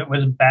 If it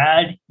was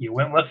bad, you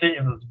went with it.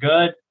 If it was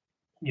good,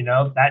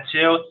 that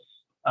too.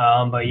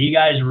 But you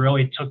guys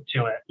really took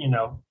to it,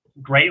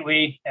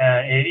 greatly.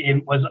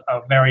 It was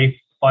a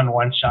very fun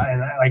one shot.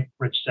 And like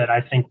Rich said,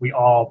 I think we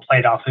all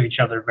played off of each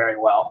other very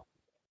well.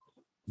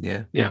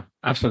 Yeah.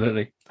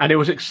 Absolutely. And it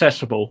was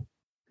accessible.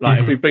 Like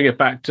if we bring it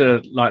back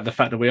to like the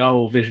fact that we are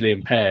all visually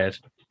impaired,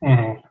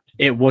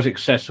 it was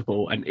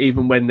accessible. And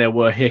even when there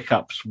were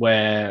hiccups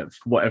where,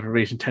 for whatever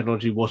reason,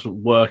 technology wasn't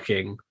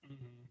working,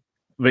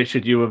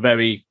 Richard, you were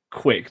very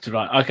quick to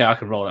like, okay, I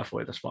can roll that for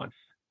you. That's fine.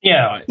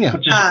 Yeah. Right.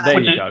 Yeah. There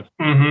you go.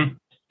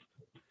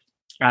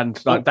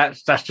 And like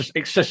that's just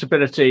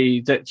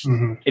accessibility. That's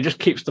it just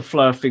keeps the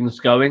flow of things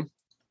going.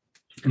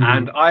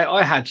 And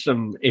I had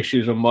some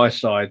issues on my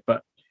side,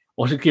 but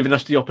wasn't giving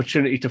us the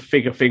opportunity to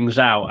figure things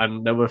out.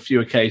 And there were a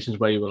few occasions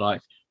where you were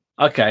like,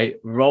 okay,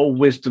 roll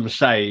wisdom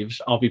saves.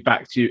 I'll be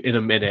back to you in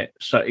a minute.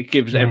 So it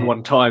gives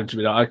everyone time to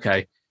be like,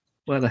 okay,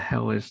 where the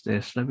hell is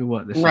this? Let me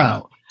work this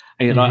out.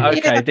 And you're like,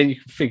 okay, then you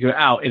can figure it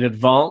out in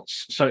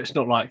advance. So it's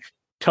not like,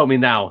 tell me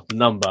now the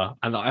number.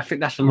 And I think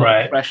that's a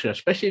lot of pressure,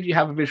 especially if you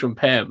have a visual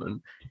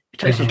impairment. It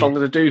takes us longer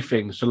to do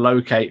things, to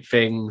locate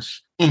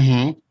things,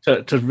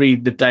 to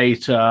read the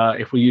data.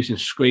 If we're using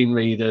screen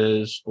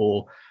readers,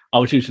 or I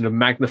was using a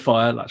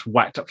magnifier that's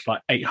whacked up to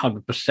like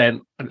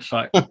 800%, and it's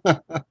like,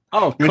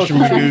 oh,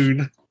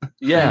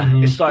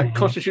 it's like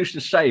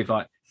Constitution save.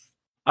 Like,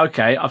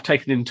 okay, I've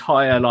taken an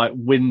entire like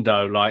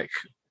window, like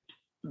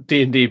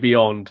D&D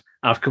Beyond,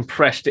 and I've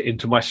compressed it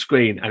into my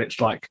screen, and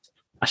it's like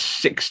a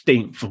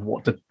 16th of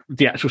what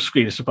the actual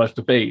screen is supposed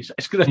to be. So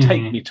it's going to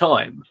take me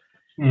time.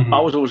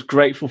 I was always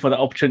grateful for that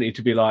opportunity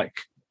to be like,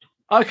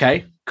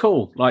 okay,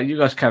 cool. Like, you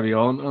guys carry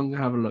on. I'm going to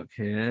have a look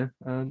here.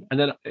 And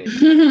then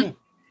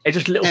it's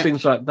just little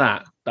things like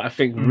that I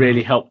think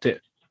really helped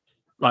it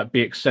like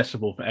be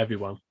accessible for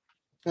everyone.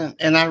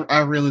 And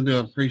I really do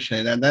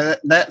appreciate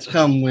that. That's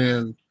come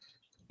with,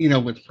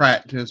 with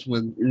practice,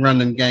 with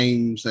running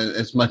games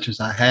as much as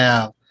I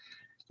have,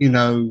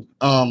 because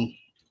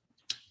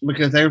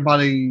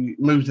everybody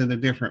moves at a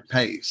different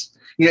pace.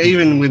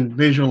 Even with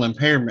visual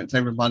impairments,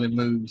 everybody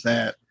moves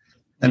at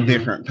a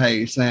different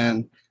pace.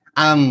 And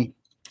I'm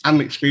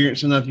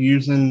experienced enough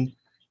using,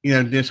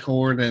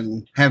 Discord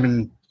and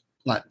having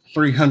like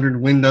 300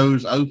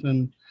 windows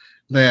open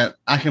that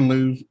I can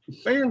move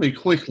fairly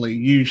quickly,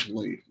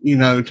 usually,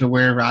 to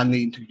wherever I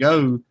need to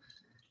go.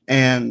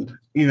 And,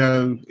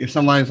 if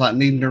somebody's like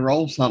needing to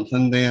roll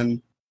something,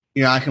 then,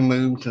 I can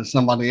move to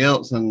somebody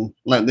else and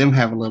let them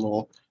have a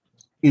little,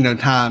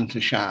 time to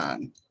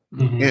shine.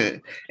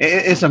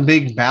 It's a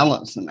big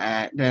balancing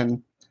act.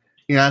 And,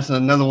 that's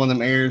another one of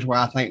them areas where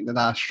I think that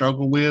I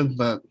struggle with.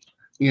 But,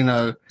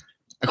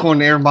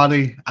 according to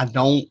everybody, I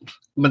don't.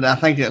 But I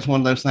think it's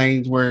one of those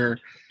things where,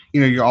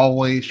 you're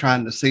always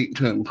trying to seek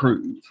to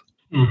improve.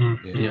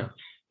 Yeah,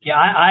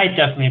 I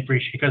definitely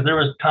appreciate it, because there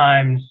was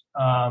times,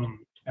 I'm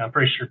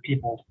pretty sure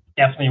people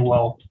definitely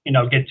will,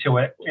 get to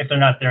it if they're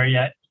not there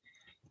yet,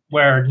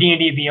 where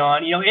D&D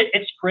Beyond,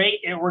 it's great.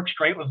 It works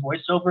great with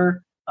voiceover.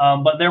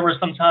 But there were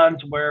some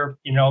times where,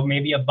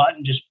 maybe a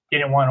button just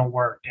didn't want to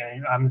work.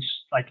 And I'm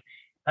just like,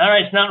 all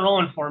right, it's not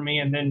rolling for me.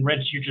 And then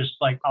Rich, you're just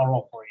like, I'll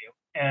roll for you.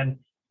 And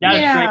that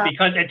is great,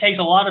 because it takes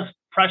a lot of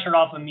pressure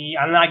off of me.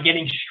 I'm not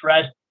getting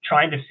stressed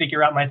trying to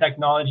figure out my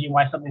technology,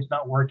 why something's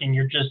not working.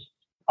 You're just,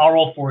 I'll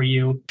roll for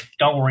you.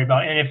 Don't worry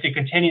about it. And if it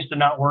continues to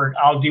not work,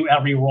 I'll do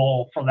every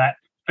roll for that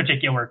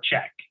particular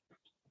check.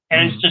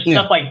 And it's just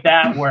stuff like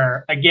that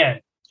where, again,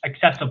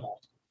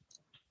 accessible.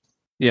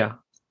 Yeah.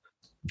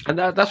 And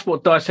that's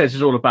what Dice Heads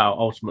is all about,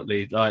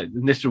 ultimately. Like,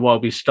 and this is why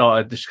we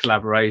started this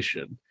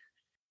collaboration,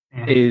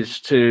 is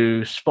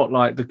to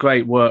spotlight the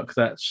great work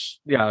that's,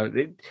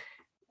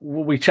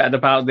 we chatted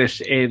about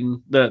this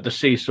in the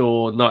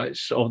Seesaw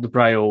Knights of the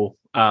Braille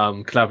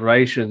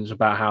collaborations,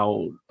 about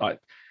how like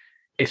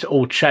it's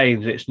all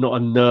changed. It's not a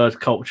nerd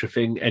culture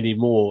thing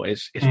anymore.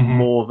 It's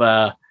more of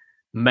a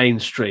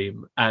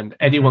mainstream, and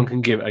anyone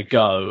can give it a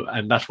go.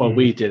 And that's why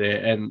we did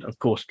it. And of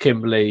course,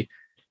 Kimberly,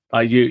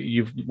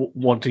 you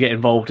want to get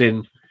involved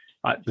in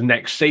like the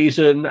next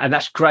season, and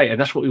that's great.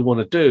 And that's what we want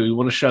to do. We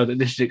want to show that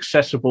this is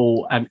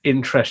accessible and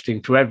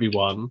interesting to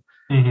everyone,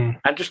 and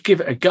just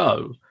give it a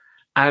go.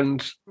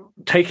 And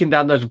taking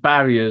down those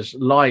barriers,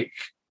 like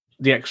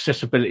the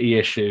accessibility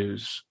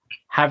issues,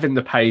 having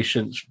the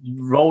patience,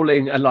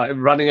 rolling and like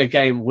running a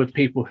game with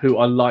people who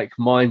are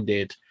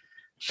like-minded.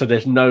 So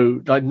there's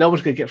no one's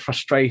going to get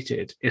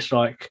frustrated. It's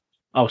like,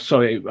 oh,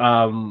 sorry,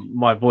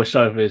 my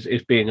voiceover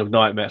is being a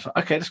nightmare. It's like,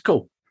 okay, that's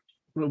cool.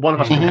 One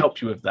of us can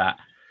help you with that.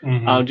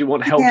 Do you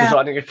want help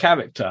designing a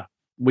character?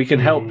 We can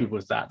help you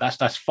with that.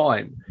 That's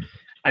fine.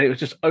 And it was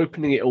just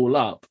opening it all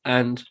up.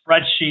 And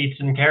spreadsheets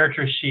and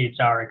character sheets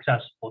are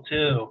accessible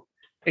too.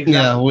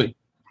 Exactly. Yeah,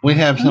 we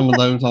have some of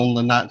those on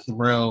the Knights of the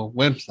Braille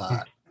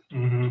website.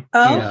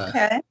 Oh,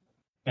 okay.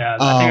 Yeah,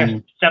 I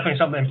think it's definitely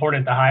something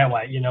important to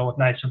highlight, with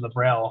Knights of the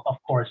Braille, of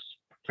course,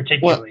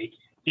 particularly.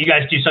 You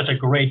guys do such a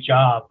great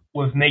job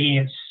with making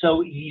it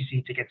so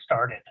easy to get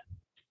started.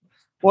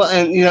 Well,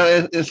 and,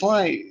 it's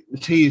like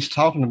T's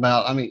talking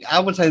about. I mean, I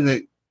would say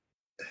that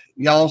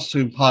y'all's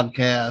two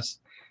podcasts,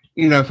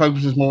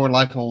 focuses more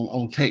like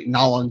on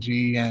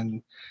technology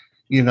and,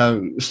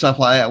 stuff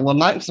like that. Well,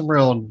 Knights of the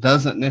Braille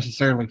doesn't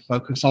necessarily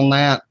focus on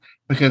that,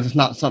 because it's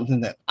not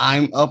something that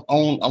I'm up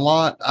on a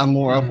lot. I'm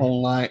more up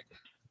on like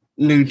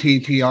new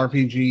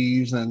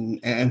TTRPGs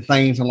and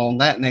things along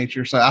that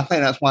nature. So I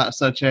think that's why it's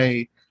such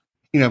a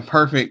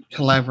perfect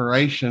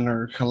collaboration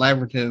or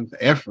collaborative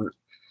effort.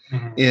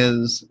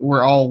 Is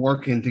we're all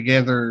working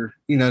together,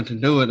 to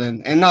do it,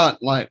 and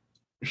not like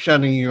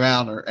shutting you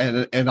out or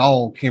at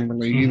all,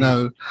 Kimberly,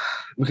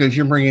 because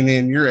you're bringing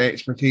in your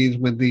expertise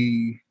with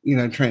the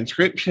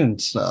transcription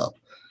stuff,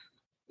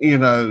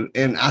 and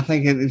I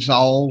think it just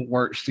all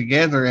works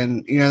together,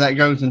 and that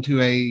goes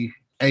into a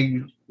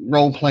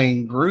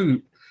role-playing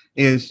group.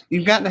 Is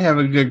you've got to have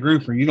a good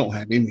group or you don't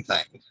have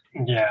anything.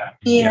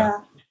 Yeah,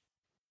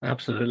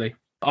 absolutely.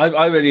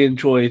 I really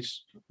enjoyed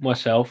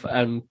myself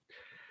and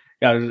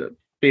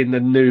being the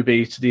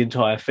newbie to the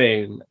entire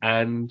thing,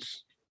 and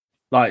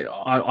like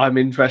I'm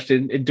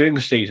interested in doing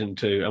the season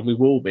 2, and we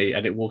will be,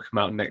 and it will come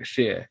out next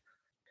year.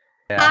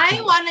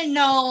 I want to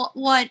know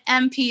what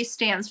MP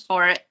stands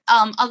for,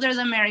 other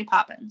than Mary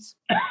Poppins.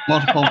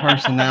 Multiple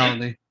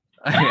personality.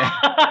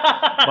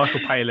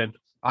 Michael Palin.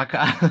 I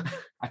can't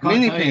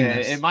Mini tell you.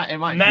 penis. It might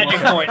Magic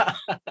come point.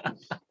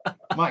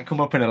 might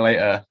come up in a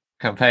later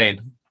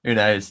campaign. Who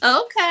knows?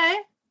 Okay.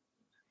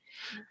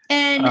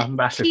 And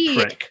Massive T,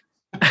 prick.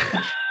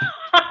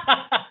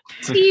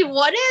 T,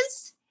 what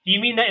is? Do you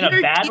mean that in a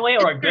your bad deal way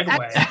or a with your good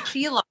way? ex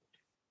Sheila?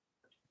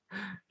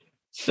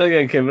 So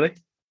again, Kimberly.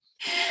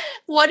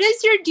 What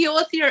is your deal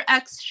with your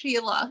ex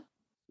Sheila?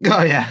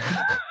 Oh yeah.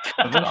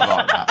 I forgot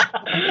about that.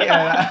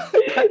 Yeah.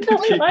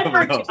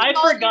 I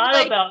forgot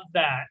Like- about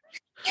that.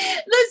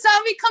 The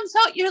zombie comes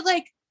out, you're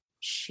like,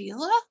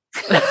 Sheila?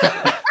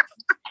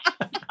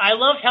 I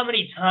loved how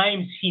many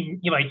times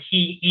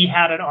he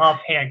had an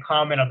offhand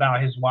comment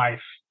about his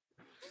wife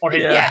or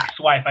his Yeah.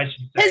 ex-wife, I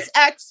should say. His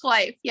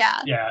ex-wife,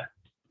 yeah. Yeah.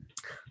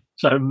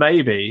 So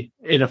maybe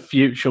in a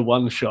future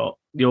one shot,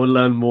 you'll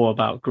learn more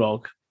about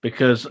Grog,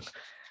 because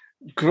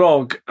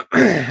Grog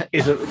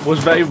was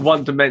very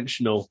one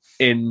dimensional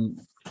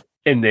in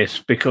this,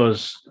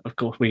 because of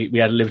course we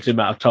had a limited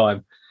amount of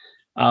time.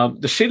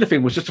 The Sheila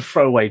thing was just a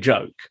throwaway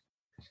joke.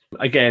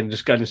 Again,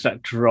 just going into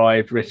that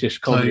dry British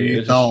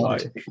comedy. So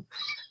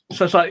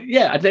it's like,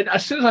 yeah. And then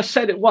as soon as I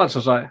said it once, I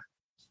was like,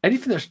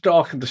 anything that's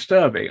dark and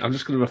disturbing, I'm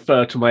just going to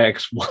refer to my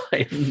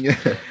ex-wife.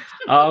 Yeah.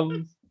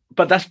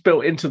 But that's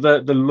built into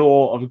the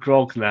lore of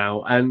Grog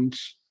now, and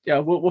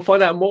we'll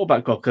find out more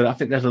about Grog, because I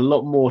think there's a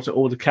lot more to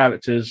all the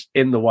characters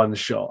in the one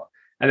shot.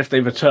 And if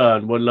they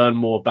return, we'll learn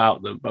more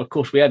about them. But of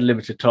course, we had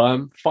limited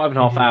time,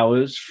 5.5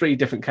 hours, 3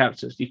 different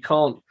characters. You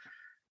can't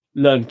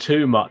learn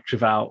too much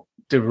without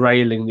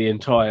derailing the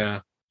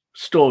entire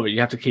story. You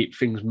have to keep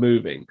things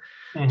moving.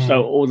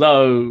 So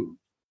although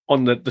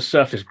on the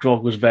surface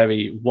Grog was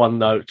very one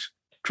note,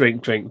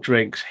 drink,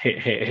 drinks,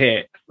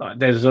 hit, like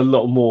there's a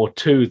lot more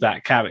to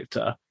that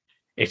character.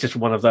 It's just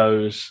one of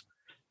those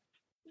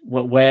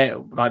where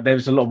like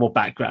there's a lot more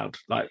background.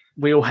 Like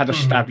we all had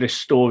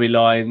established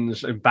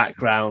storylines and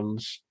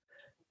backgrounds,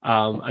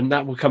 and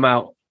that will come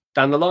out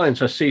down the line.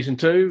 So season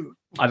 2,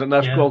 I don't know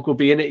if Grog will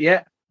be in it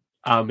yet.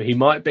 He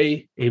might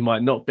be, he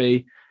might not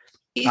be.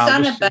 He's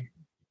on a bed.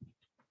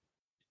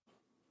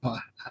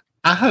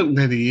 I hope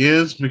that he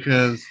is,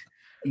 because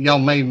y'all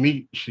may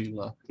meet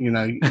Sheila. You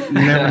never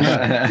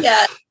know.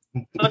 Yeah.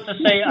 But to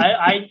say,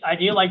 I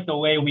do like the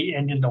way we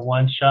ended the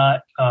one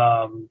shot.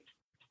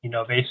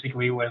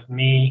 Basically with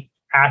me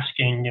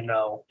asking,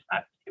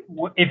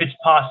 if it's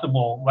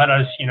possible, let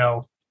us,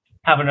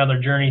 have another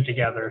journey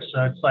together.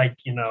 So it's like,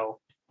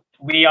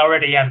 we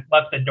already have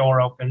left the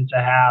door open to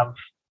have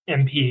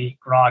MP,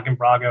 Grog, and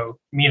Brago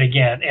meet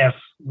again if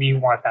we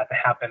want that to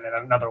happen in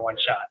another one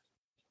shot.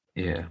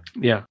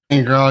 Yeah.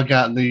 And Grog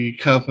got the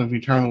cup of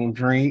eternal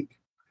drink.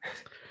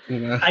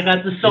 I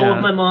got the soul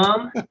of my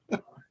mom.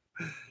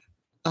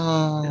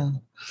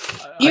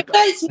 You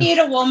guys need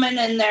a woman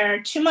in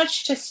there. Too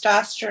much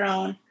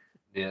testosterone.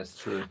 Yes,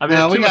 true. I mean,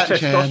 No, there's we too much got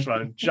Chad.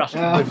 testosterone just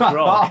with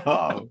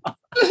Grog.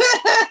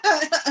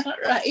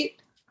 Right.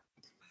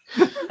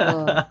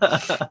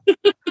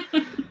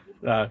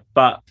 No,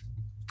 but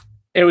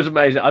it was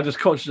amazing. I'm just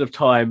conscious of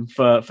time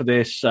for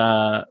this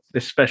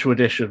this special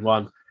edition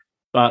one.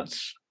 But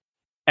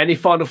any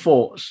final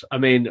thoughts? I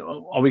mean,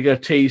 are we going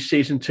to tease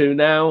season 2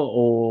 now,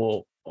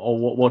 or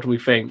what do we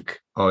think?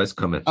 Oh, it's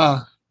coming.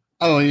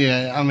 Oh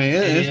yeah, I mean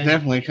it's Yeah.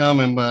 definitely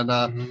coming, but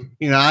I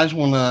just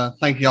want to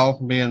thank y'all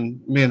for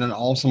being an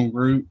awesome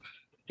group,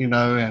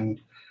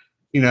 and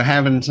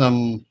having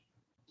some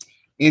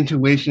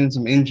intuition,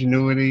 some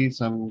ingenuity,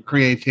 some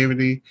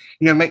creativity.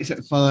 Makes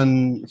it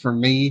fun for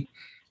me.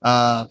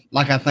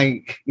 Like I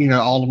think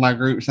all of my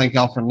groups. Thank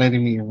y'all for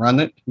letting me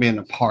run it, being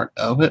a part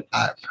of it.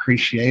 I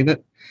appreciate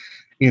it.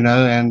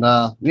 And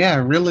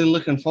really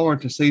looking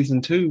forward to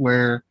season 2,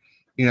 where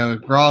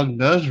if Grog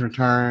does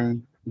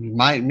return, you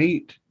might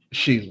meet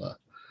Sheila,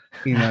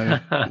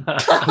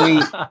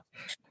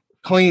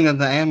 queen of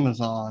the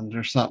Amazons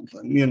or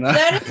something,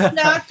 That is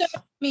not going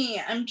to be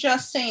me. I'm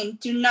just saying,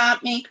 do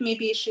not make me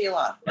be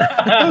Sheila.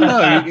 Oh,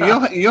 no,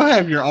 you'll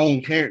have your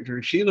own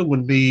character. Sheila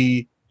could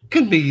be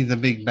the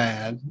big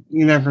bad.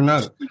 You never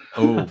know.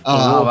 Oh,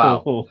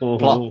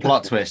 wow.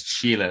 Plot twist.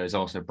 Sheila is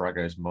also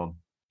Brago's mum.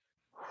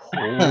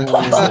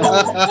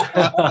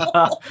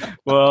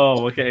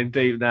 Whoa, we're getting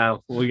deep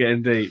now. We're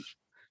getting deep.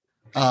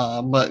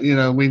 But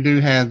we do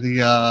have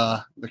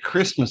the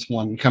Christmas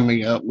one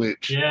coming up,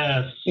 which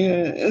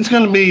it's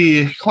going to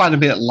be quite a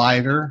bit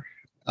lighter,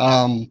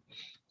 than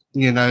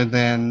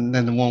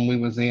the one we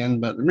was in.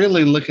 But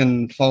really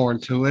looking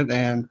forward to it,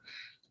 and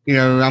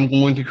I'm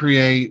going to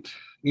create.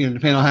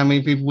 Depending on how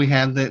many people we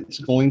have that's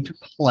going to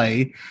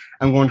play,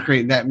 I'm going to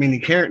create that many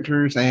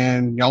characters,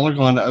 and y'all are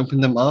going to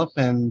open them up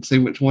and see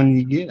which one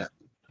you get.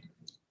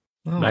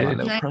 Oh, my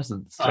little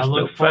presents. I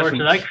look forward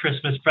to that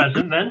Christmas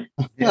present then.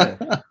 Yeah,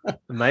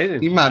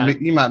 amazing. You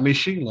might be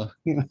Sheila.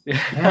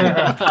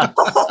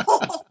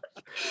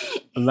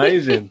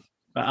 Amazing.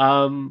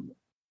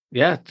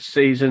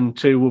 Season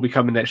 2 will be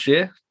coming next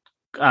year.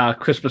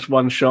 Christmas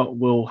one shot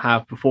we'll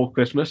have before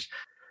Christmas,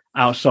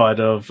 outside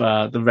of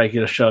the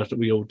regular shows that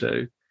we all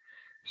do.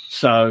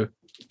 So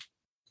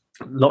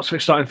lots of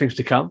exciting things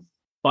to come.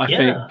 But I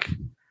think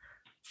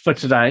for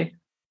today,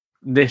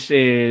 this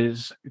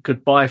is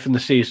goodbye from the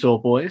Seesaw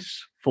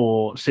Boys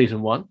for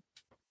season 1.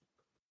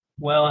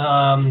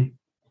 Well,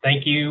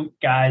 thank you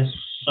guys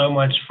so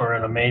much for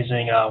an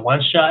amazing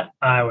one shot.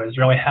 I was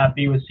really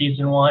happy with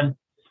season 1.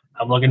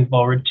 I'm looking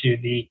forward to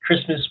the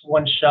Christmas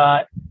one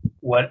shot.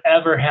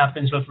 Whatever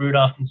happens with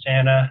Rudolph and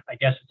Santa, I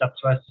guess it's up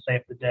to us to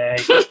save the day.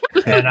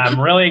 And I'm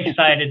really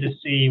excited to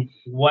see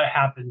what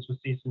happens with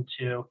season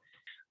 2.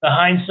 The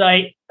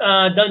Hindsight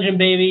Dungeon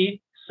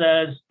Baby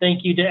says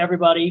thank you to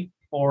everybody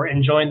for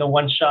enjoying the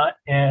one shot.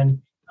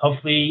 And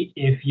hopefully,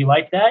 if you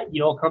like that,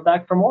 you'll come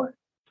back for more.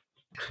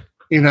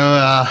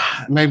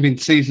 Maybe in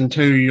season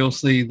 2, you'll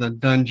see the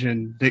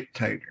Dungeon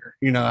Dictator.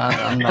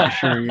 I'm not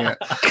sure yet.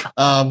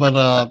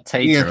 But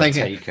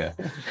taker.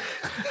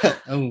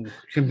 Oh,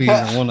 could be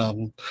either one of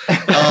them.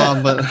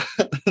 But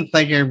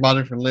thank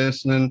everybody for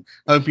listening.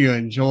 Hope you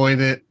enjoyed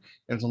it.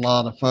 It was a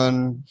lot of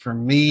fun for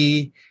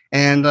me.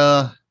 And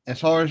as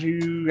far as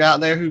you out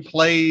there who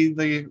play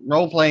the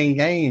role-playing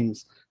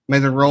games, may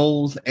the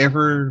rolls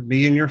ever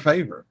be in your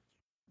favor.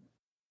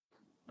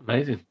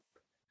 Amazing.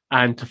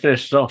 And to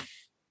finish off,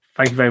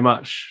 thank you very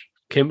much,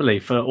 Kimberly,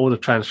 for all the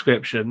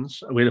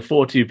transcriptions. We look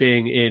forward to you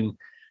being in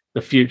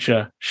the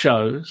future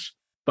shows.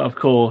 But of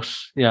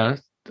course, we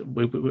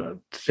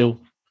still,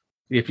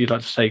 if you'd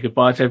like to say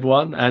goodbye to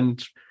everyone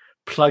and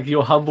plug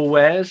your humble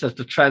wares as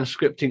the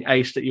transcripting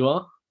ace that you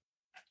are.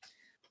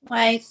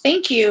 Why,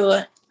 thank you.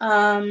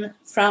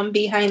 From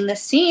behind the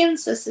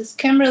scenes, this is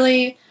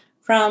Kimberly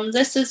from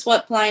This Is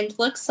What Blind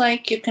Looks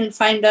Like. You can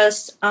find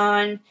us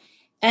on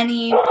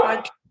any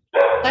podcast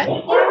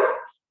platform.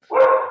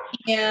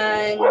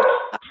 And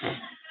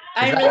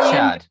I really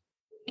Chad?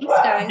 Thanks,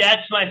 guys.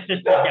 That's my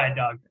sister's guide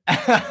dog.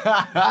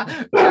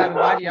 Chad,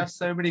 why do you have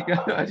so many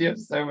dogs?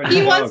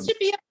 He wants to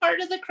be a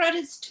part of the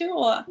credits too.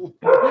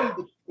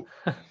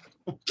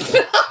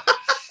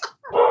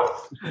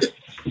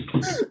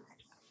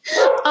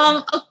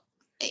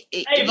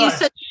 You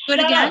said do it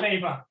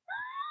again.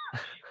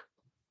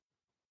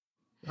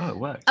 Oh, it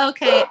worked.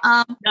 Okay.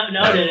 No,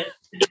 did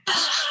it?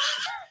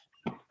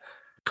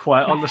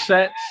 Quiet on the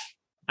sets,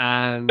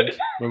 and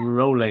we're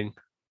rolling.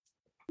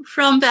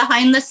 From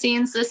behind the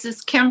scenes, this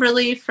is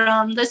Kimberly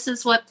from This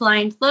Is What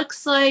Blind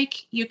Looks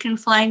Like. You can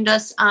find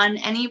us on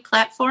any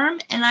platform,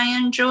 and I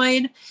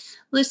enjoyed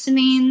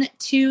listening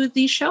to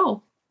the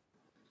show.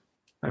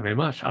 Thank you very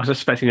much. I was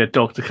expecting a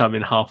dog to come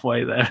in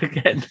halfway there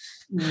again.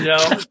 No.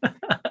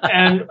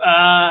 And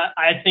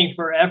I think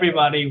for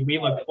everybody, we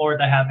look forward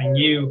to having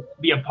you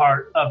be a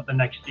part of the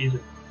next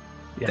season.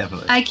 Yes.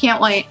 Definitely. I can't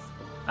wait.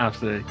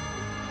 Absolutely.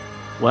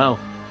 Well,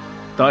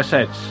 Dice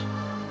Heads.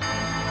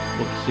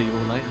 We'll see you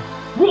all later.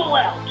 Roll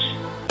out!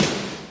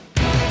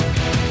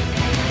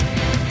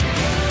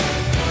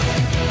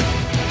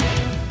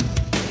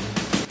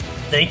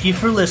 Thank you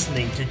for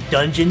listening to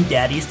Dungeon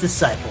Daddy's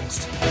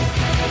Disciples.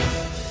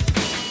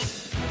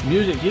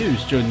 Music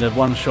used during the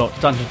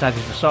one-shot Dungeon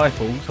Daddy's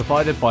Disciples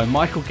provided by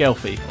Michael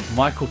Gelfi of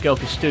Michael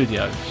Gelfi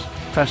Studios.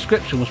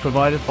 Transcription was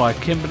provided by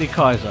Kimberly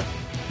Kaiser.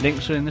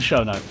 Links are in the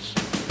show notes.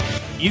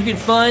 You can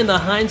find the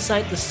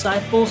Hindsight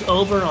Disciples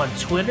over on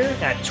Twitter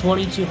at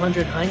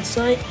 2200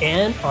 Hindsight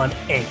and on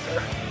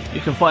Anchor.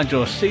 You can find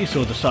your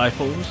Seesaw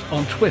Disciples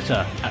on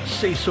Twitter at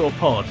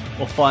SeesawPod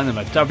or find them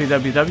at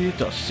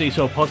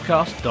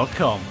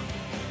www.seesawpodcast.com.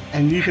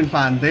 And you can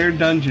find their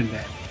Dungeon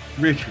Daddy,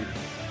 Richard,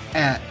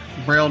 at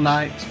Braille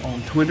Knights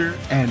on Twitter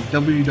and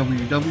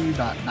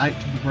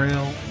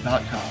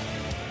www.knightsofthebraille.com.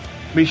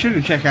 Be sure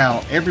to check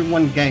out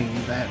Everyone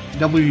Games at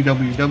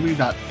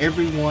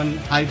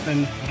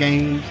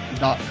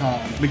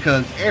www.everyone-games.com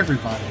because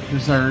everybody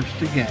deserves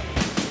to game.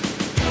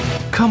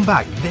 Come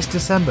back this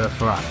December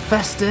for our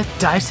festive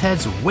Dice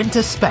Heads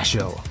Winter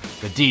Special.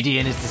 The DD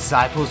and his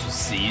disciples will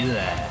see you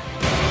there.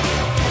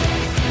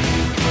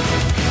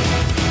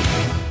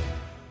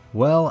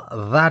 Well,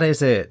 that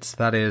is it.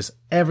 That is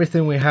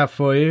everything we have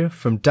for you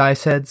from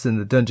Dice Heads and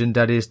the Dungeon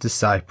Daddy's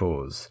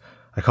Disciples.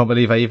 I can't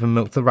believe I even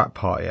milked the Rap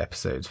Party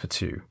episodes for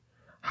 2.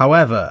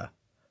 However,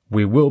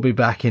 we will be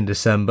back in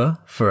December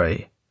for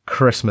a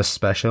Christmas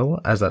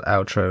special, as that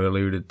outro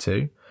alluded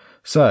to.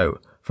 So,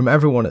 from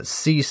everyone at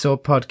Seesaw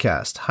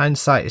Podcast,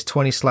 Hindsight is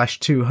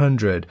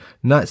 20/200,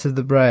 Knights of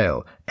the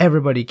Braille,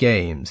 Everybody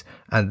Games,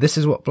 and This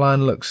Is What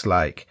Blind Looks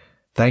Like.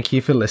 Thank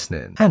you for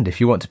listening. And if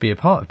you want to be a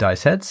part of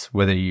Dice Heads,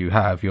 whether you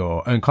have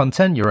your own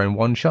content, your own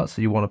one-shots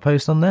that you want to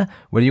post on there,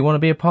 whether you want to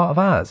be a part of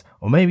ours,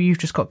 or maybe you've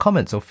just got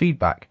comments or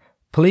feedback,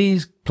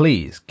 please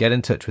get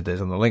in touch with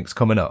us on the links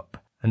coming up.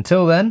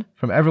 Until then,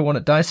 from everyone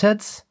at Dice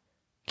Heads,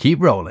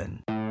 keep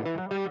rolling.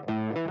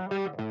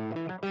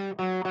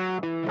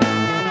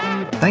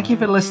 Thank you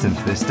for listening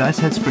to this Dice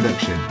Heads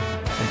production.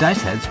 At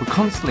Dice Heads, we're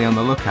constantly on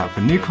the lookout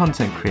for new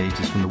content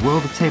creators from the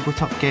world of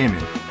tabletop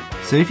gaming.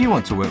 So if you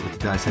want to work with the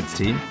Dice Heads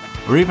team,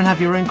 or even have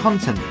your own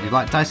content that you'd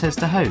like Dice Heads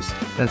to host,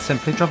 then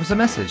simply drop us a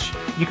message.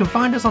 You can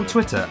find us on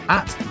Twitter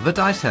at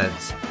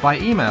TheDiceHeads, by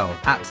email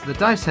at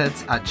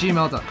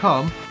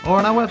thediceheads@gmail.com, or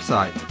on our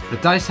website,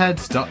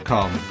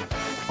 thediceheads.com.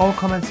 All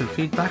comments and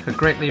feedback are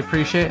greatly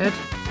appreciated,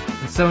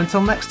 and so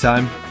until next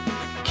time,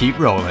 keep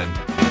rolling.